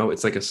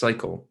 it's like a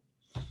cycle.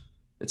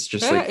 It's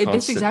just Yeah, like that's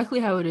constant. exactly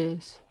how it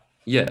is.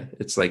 Yeah.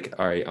 It's like,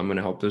 all right, I'm going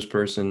to help this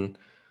person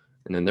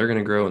and then they're going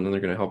to grow and then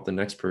they're going to help the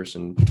next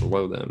person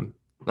below them.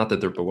 Not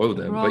that they're below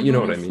them, We're but all you know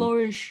going what to I mean?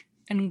 flourish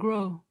and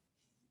grow.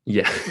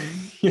 Yeah.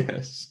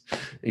 Yes,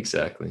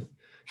 exactly.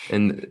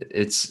 And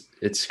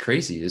it's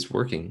crazy. It's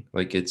working.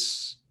 Like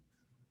it's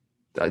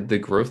the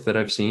growth that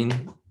I've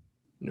seen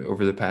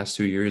over the past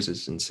 2 years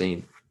is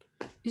insane.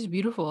 It's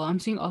beautiful. I'm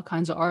seeing all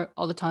kinds of art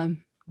all the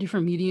time,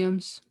 different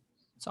mediums.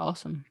 It's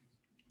awesome.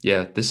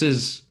 Yeah,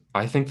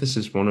 I think this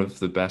is one of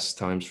the best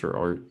times for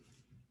art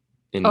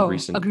in Oh,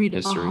 recent agreed.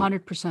 history.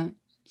 100%.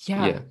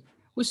 Yeah. Yeah.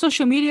 With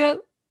social media,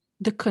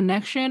 the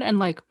connection and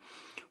like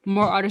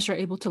more artists are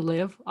able to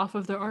live off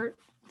of their art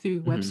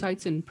through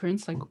websites and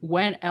prints. Like,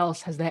 when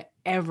else has that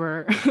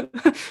ever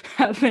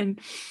happened?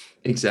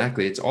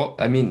 Exactly.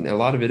 I mean, a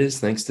lot of it is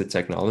thanks to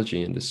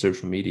technology and to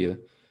social media,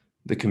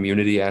 the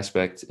community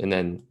aspect, and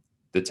then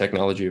the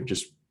technology of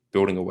just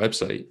building a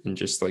website and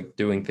just like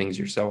doing things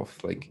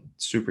yourself, like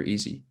super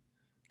easy.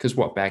 Because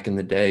back in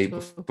the day,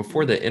 So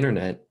before cool. the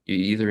internet, you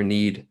either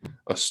need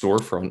a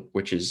storefront,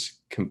 which is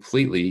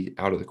completely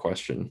out of the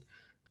question,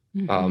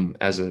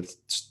 as an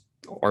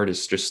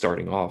artist just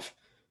starting off,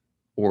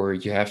 or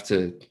you have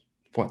to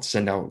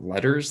send out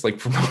letters like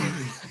from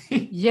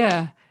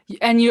Yeah.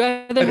 And you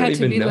either I don't had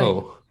to even be like,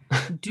 know.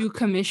 do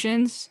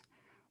commissions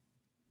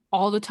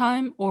all the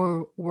time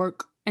or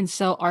work and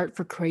sell art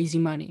for crazy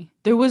money.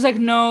 There was like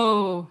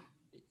no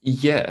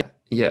Yeah,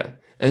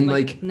 and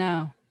like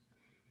now.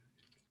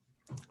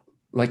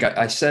 like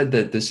I said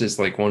that this is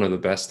like one of the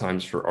best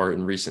times for art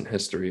in recent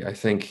history. I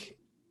think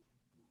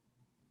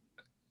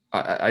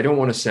I don't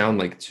want to sound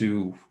like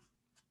too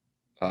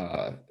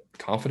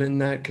confident in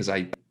that because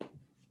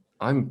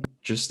I'm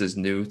just as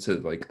new to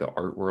like the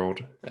art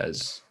world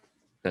as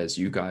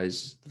you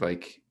guys.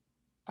 Like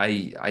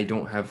I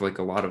don't have like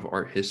a lot of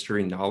art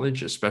history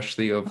knowledge,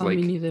 especially of Oh, me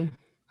like neither.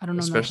 I don't know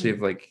especially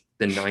nothing. of like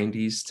the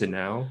 90s to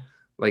now.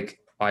 Like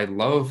I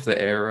love the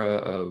era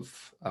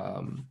of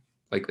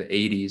like the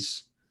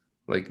 80s,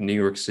 like New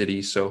York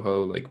City,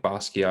 Soho, like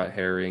Basquiat,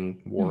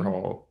 Haring,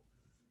 Warhol,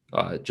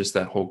 just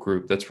that whole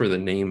group. That's where the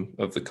name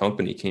of the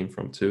company came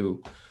from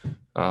too.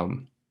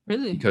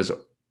 Really? Because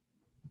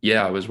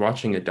yeah, I was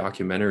watching a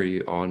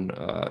documentary on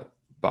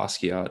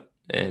Basquiat,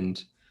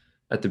 and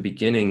at the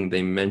beginning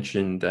they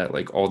mentioned that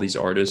like all these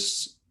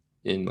artists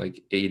in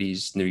like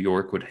 80s New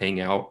York would hang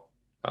out,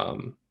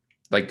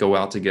 like go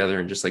out together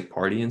and just like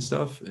party and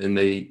stuff, and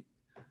they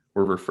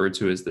were referred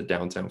to as the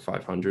Downtown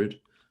 500.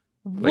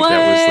 Like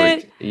that was What?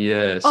 like,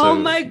 yeah, Oh so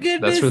my that's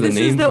goodness, where the this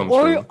is name the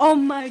comes from. oh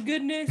my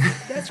goodness.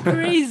 That's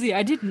crazy.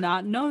 I did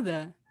not know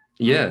that.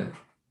 Yeah,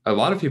 a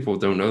lot of people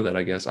don't know that,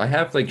 I guess. I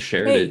have like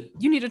shared Hey, it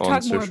you need to on talk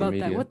more social about that.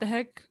 media. What the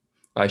heck?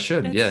 I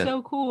should, That's yeah,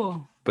 so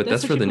cool. but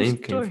That's that's such where a the cool name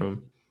came story.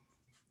 from.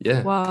 Yeah,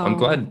 I'm Wow.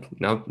 glad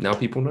now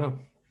people know.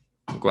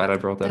 I'm glad I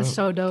brought that That's up.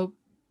 so dope.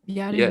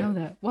 Yeah, I didn't Yeah, know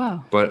that.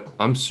 Wow. but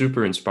I'm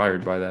super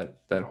inspired by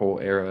that whole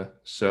era.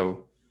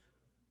 So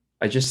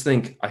I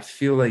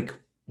feel like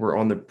we're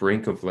on the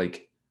brink of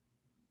like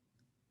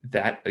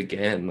that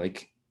again,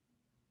 like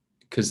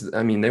because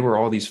I mean they were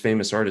all these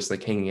famous artists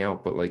like hanging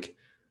out, but like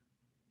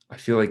I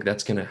feel like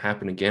that's gonna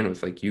happen again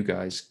with like you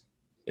guys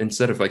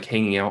instead of like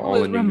hanging out Oh, all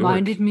it in New York.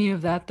 reminded me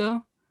of that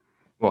though.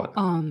 What?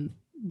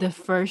 The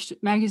first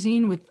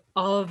magazine with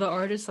all of the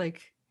artists,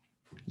 like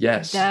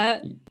Yes.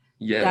 that,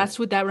 Yeah. that's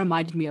what that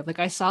reminded me of. Like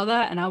I saw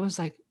that and I was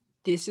like,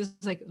 this is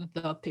like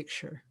the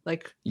picture.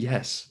 Like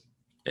Yes.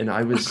 And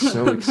I was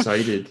so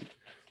excited.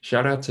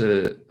 Shout out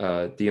to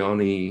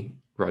Dione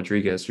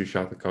Rodriguez who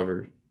shot the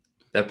cover.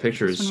 That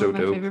picture that's is one of so my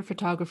dope. favorite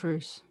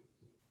photographers.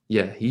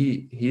 Yeah,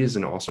 he is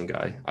an awesome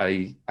guy.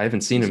 I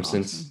haven't seen He's him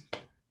since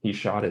awesome. he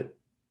shot it.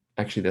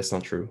 Actually, that's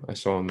not true. I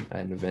saw him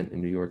at an event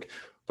in New York.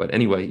 But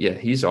anyway, yeah,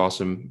 he's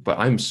awesome. But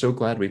I'm so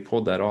glad we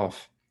pulled that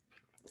off.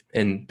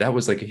 And that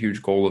was like a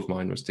huge goal of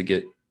mine was to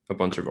get a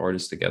bunch of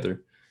artists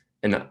together.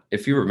 And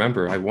if you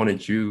remember, I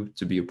wanted you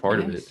to be a part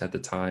of it Yes. at the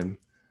time.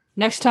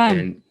 Next time.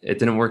 And it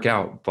didn't work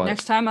out. But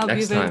Next time I'll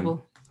be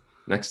available.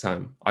 Next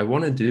time, I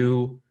want to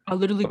do I'll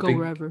literally a go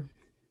wherever.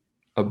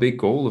 a big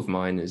goal of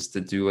mine is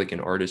to do like an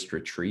artist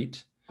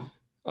retreat.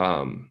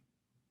 And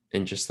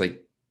just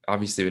like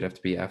obviously it would have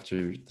to be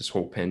after this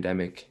whole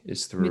pandemic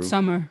is through.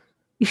 Midsummer.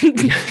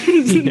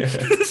 Yeah.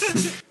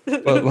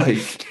 But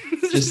like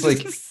just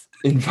like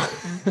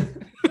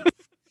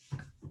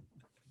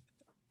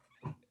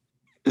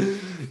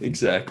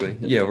exactly.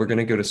 Yeah, we're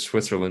gonna go to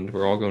Switzerland.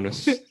 We're all going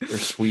to or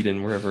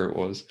Sweden, wherever it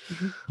was.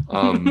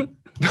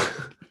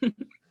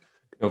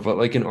 No, but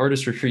like an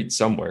artist retreat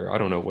somewhere. I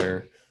don't know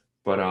where,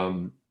 but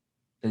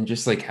and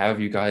just like have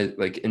you guys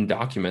like and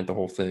document the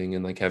whole thing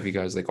and like have you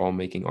guys like all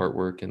making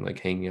artwork and like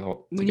hanging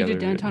out We together. need a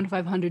Downtown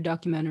 500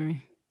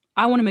 documentary.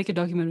 I want to make a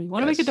documentary.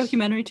 Want to make a Yes.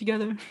 documentary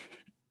together?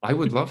 I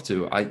would love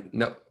to.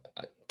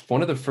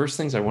 One of the first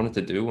things I wanted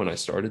to do when I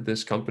started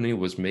this company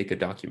was make a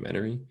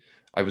documentary.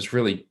 I was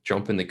really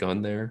jumping the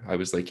gun there. I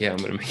was like, yeah, I'm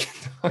gonna make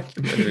a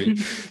documentary.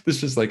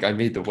 This is like I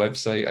made the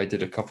website, I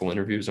did a couple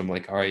interviews. I'm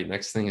like, all right,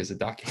 next thing is a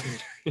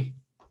documentary.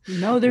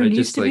 No, there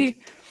needs to be.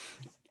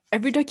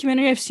 Every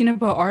documentary I've seen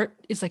about art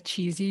is like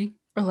cheesy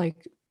or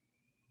like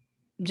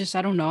just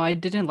I don't know. I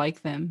didn't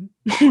like them,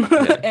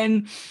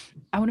 and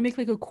I want to make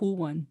like a cool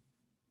one.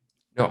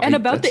 No, and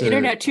about the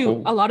internet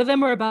too. A lot of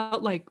them are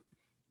about like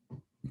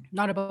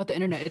not about the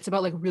internet. It's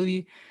about like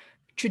really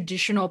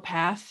traditional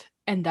path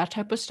and that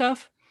type of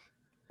stuff,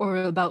 or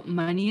about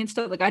money and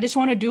stuff. Like I just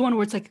want to do one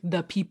where it's like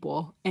the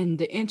people and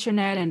the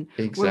internet and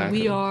where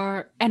we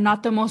are, and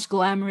not the most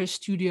glamorous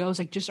studios,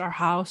 like just our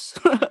house.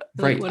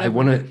 Right. I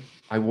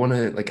want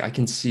to like I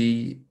can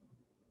see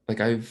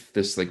like I have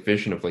this like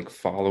vision of like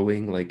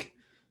following like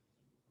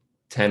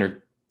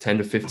 10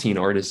 to 15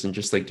 artists and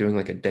just like doing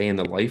like a day in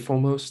the life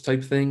almost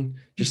type thing.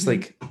 Just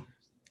like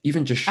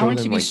even just show them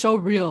to be like so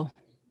real.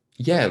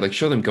 Yeah, like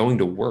show them going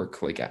to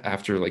work like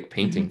after like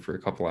painting for a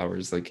couple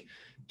hours, like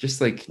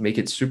just like make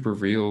it super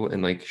real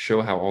and like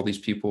show how all these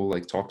people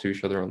like talk to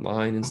each other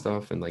online and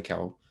stuff and like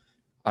how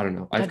I don't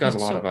know. I've got a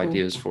lot of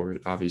ideas for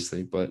it,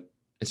 obviously, but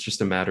it's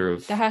just a matter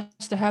of that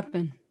has to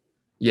happen.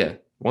 Yeah,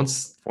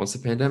 once the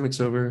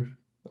pandemic's over,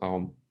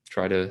 I'll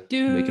try to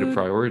make it a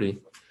priority.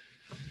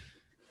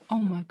 Oh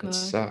my god. It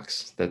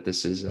sucks that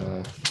this is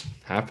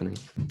happening.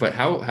 But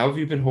how have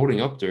you been holding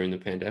up during the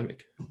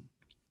pandemic?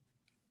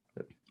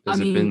 Has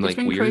it been like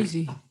weird?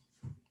 Crazy.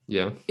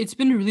 Yeah. It's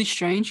been really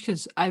strange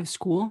because I have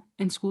school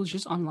and school is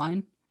just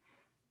online.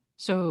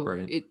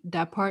 So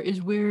that part is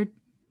weird.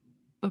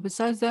 But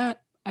besides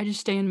that, I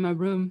just stay in my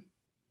room,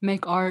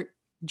 make art,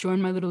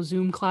 join my little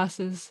Zoom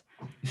classes.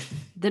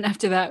 Then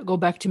after that, go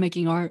back to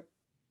making art.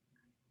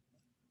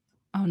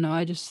 Oh no,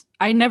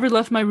 I never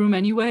left my room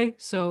anyway,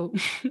 so.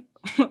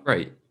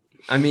 Right.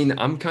 I mean,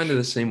 I'm kind of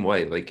the same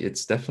way. Like,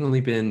 it's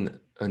definitely been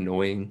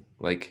annoying.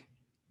 Like,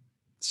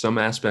 some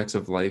aspects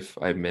of life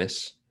I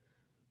miss.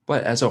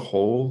 But as a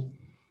whole,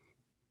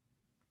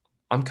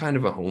 I'm kind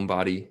of a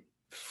homebody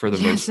for the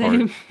most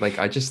part. Like,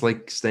 I just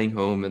like staying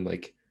home and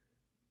like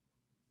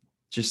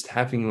just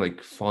having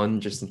like fun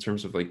just in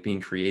terms of like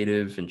being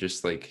creative and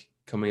just like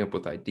coming up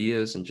with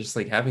ideas and just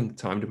like having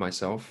time to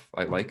myself.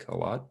 I like a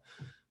lot.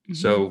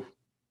 So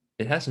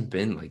it hasn't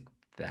been like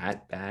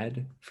that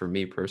bad for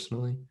me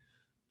personally.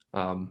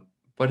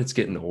 But it's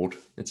getting old.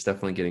 It's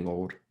definitely getting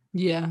old.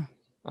 Yeah.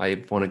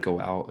 I want to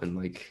go out and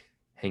like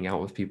hang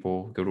out with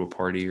people, go to a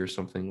party or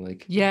something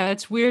like. Yeah,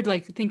 it's weird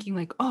like thinking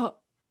like, oh,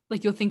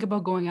 like you'll think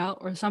about going out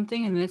or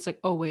something and then it's like,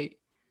 oh wait.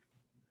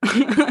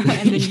 And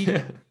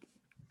then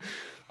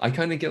I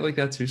kind of get like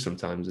that too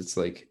sometimes. It's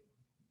like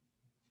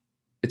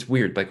it's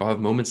weird. Like I'll have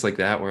moments like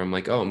that where I'm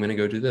like, oh, I'm gonna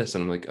go do this,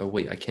 and I'm like, oh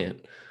wait, I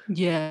can't.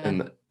 Yeah.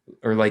 And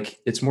or like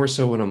it's more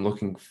so when I'm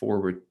looking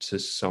forward to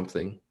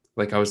something.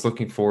 Like I was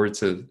looking forward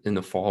to in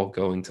the fall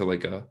going to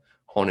like a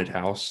haunted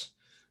house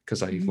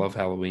because I love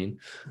Halloween.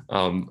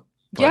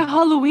 Yeah,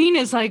 Halloween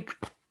is like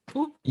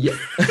yeah.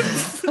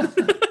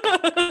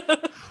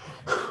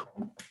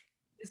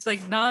 It's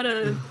like not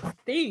a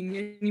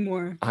thing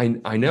anymore.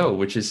 I know,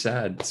 which is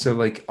sad. So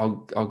like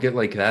I'll get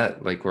like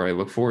that, like where I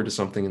look forward to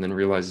something and then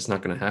realize it's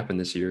not going to happen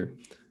this year.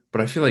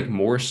 But I feel like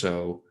more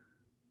so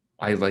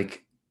I've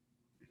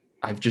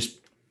just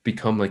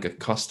become like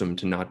accustomed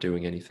to not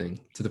doing anything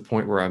to the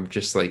point where I'm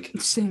just like,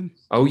 same.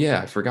 Oh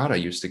yeah, I forgot I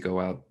used to go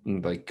out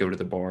and like go to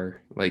the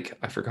bar. Like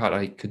I forgot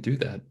I could do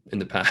that in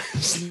the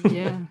past.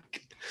 Yeah.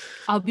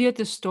 I'll be at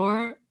the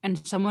store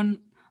and someone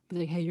be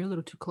like, hey, you're a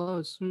little too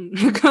close.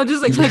 I'll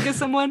just like look at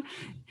someone.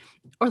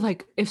 Or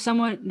like if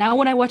someone now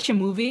when I watch a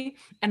movie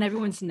and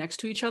everyone's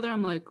next to each other,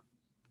 I'm like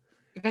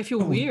I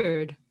feel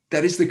weird.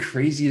 That is the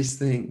craziest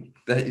thing.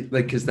 That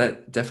like because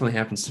that definitely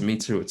happens to me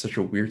too. It's such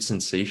a weird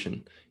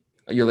sensation.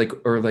 You're like,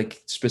 or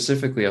like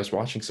specifically, I was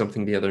watching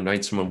something the other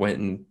night. Someone went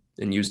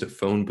and used a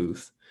phone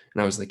booth,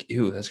 and I was like,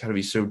 "Ew, that's got to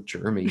be so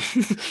germy."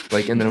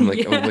 Like, and then I'm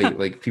like, "Oh wait,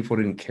 like people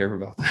didn't care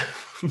about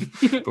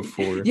that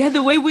before." Yeah,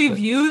 the way we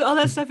view all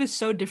that stuff is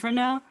so different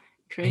now.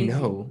 Crazy. I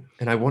know,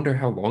 and I wonder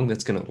how long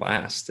that's gonna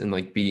last and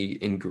like be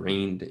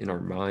ingrained in our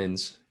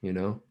minds. You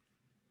know.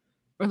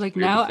 Or like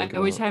now, I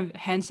always have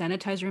hand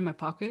sanitizer in my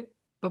pocket,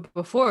 but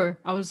before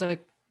I was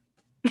like.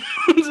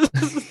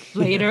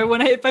 Later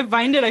when if I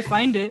find it, I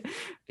find it.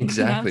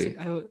 Exactly.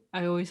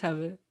 I always have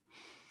it.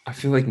 I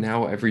feel like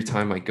now every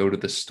time I go to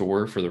the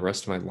store for the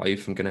rest of my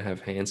life, I'm gonna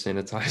have hand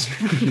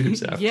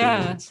sanitizer.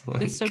 Yeah,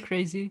 it's so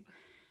crazy.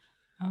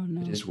 Oh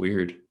no, it is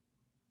weird.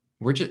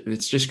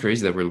 It's just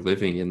crazy that we're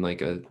living in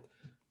like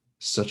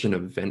such an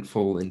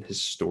eventful and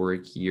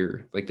historic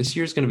year. Like this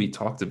year is gonna be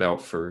talked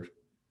about for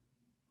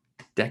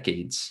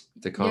decades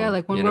to come. Yeah,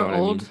 like when we're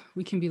old,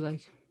 we can be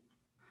like,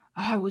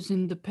 I was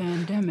in the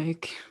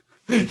pandemic.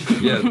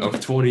 Yeah, of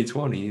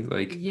 2020.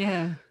 Like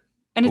yeah.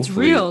 And it's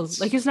Hopefully real.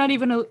 Like it's not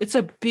even it's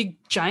a big,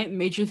 giant,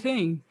 major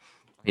thing.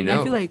 I And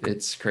know I feel like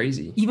it's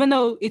crazy. even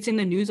though it's in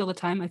the news all the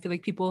time, I feel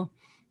like people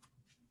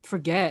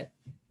forget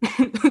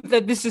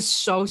that this is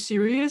so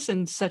serious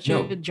and such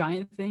a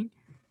giant thing.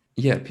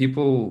 Yeah,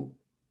 people.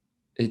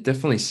 It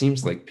definitely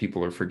seems like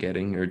people are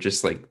forgetting or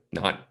just like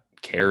not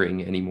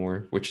caring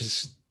anymore, which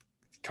is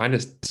kind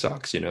of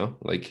sucks, you know?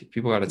 Like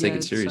people got to take Yeah,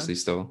 it it seriously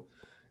sucks. still.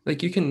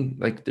 Like you can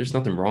like there's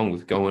nothing wrong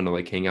with going to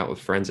like hang out with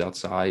friends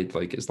outside,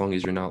 like as long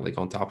as you're not like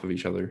on top of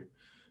each other,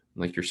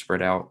 like you're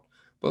spread out.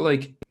 But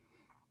like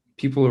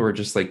people who are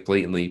just like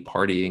blatantly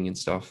partying and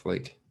stuff,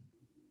 like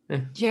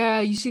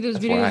Yeah, you see those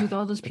that's videos with whack.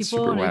 all those That's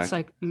people, super and it's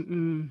whack.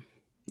 like,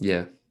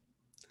 Yeah,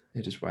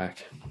 it is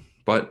whack.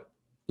 But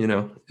you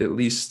know, at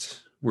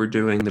least we're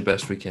doing the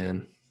best we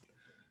can.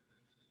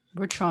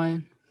 we're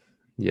trying.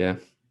 Yeah.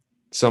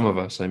 Some of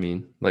us, I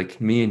mean,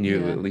 like me and you,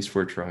 Yeah, at least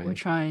we're we're trying.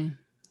 trying.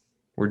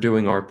 We're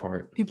doing our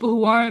part. People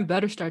who aren't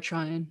better start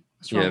trying.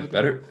 What's Yeah, wrong with them?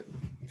 better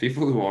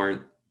people who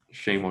aren't,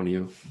 shame on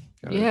you.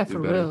 Gotta Yeah, do for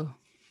better. real.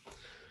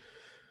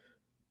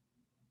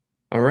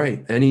 All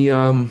right. Any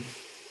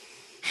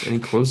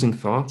closing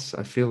thoughts?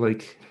 I feel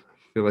like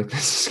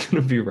this is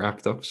gonna be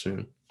wrapped up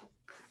soon.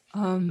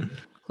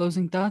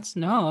 Closing thoughts?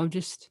 No,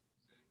 just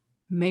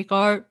make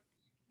art.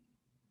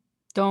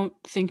 Don't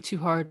think too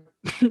hard.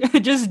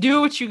 Just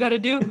do what you gotta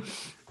do.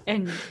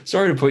 And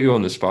Sorry to put you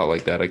on the spot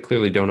like that. I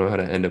clearly don't know how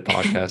to end a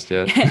podcast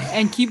yet.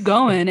 and keep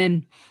going.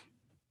 And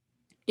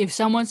if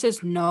someone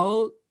says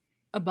no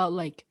about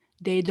like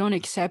they don't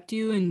accept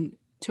you and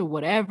to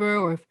whatever,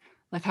 or if,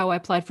 like how I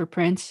applied for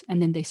prints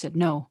and then they said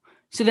no.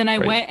 So then I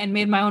Right. went and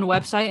made my own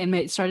website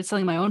and started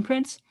selling my own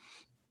prints.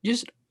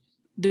 Just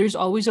there's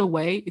always a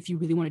way if you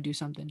really want to do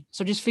something.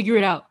 So just figure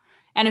it out.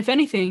 And if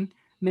anything,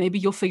 maybe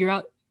you'll figure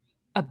out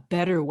a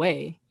better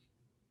way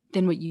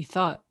than what you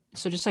thought.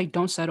 So just like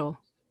don't settle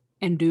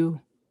and do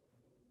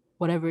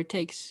whatever it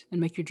takes and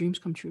make your dreams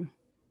come true.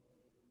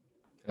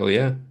 Hell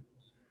yeah.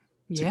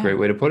 It's a great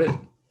way to put it.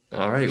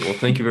 All right. Well,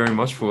 thank you very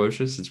much,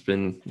 Fewocious. It's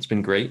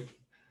been great.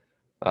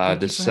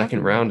 This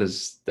second round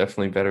is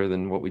definitely better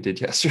than what we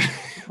did yesterday.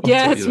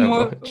 Yeah,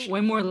 it's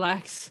way more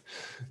lax.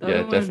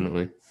 Yeah,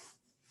 definitely.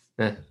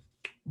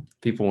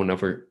 People will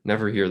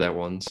never hear that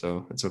one,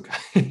 so it's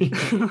okay.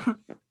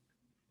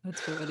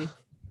 That's funny.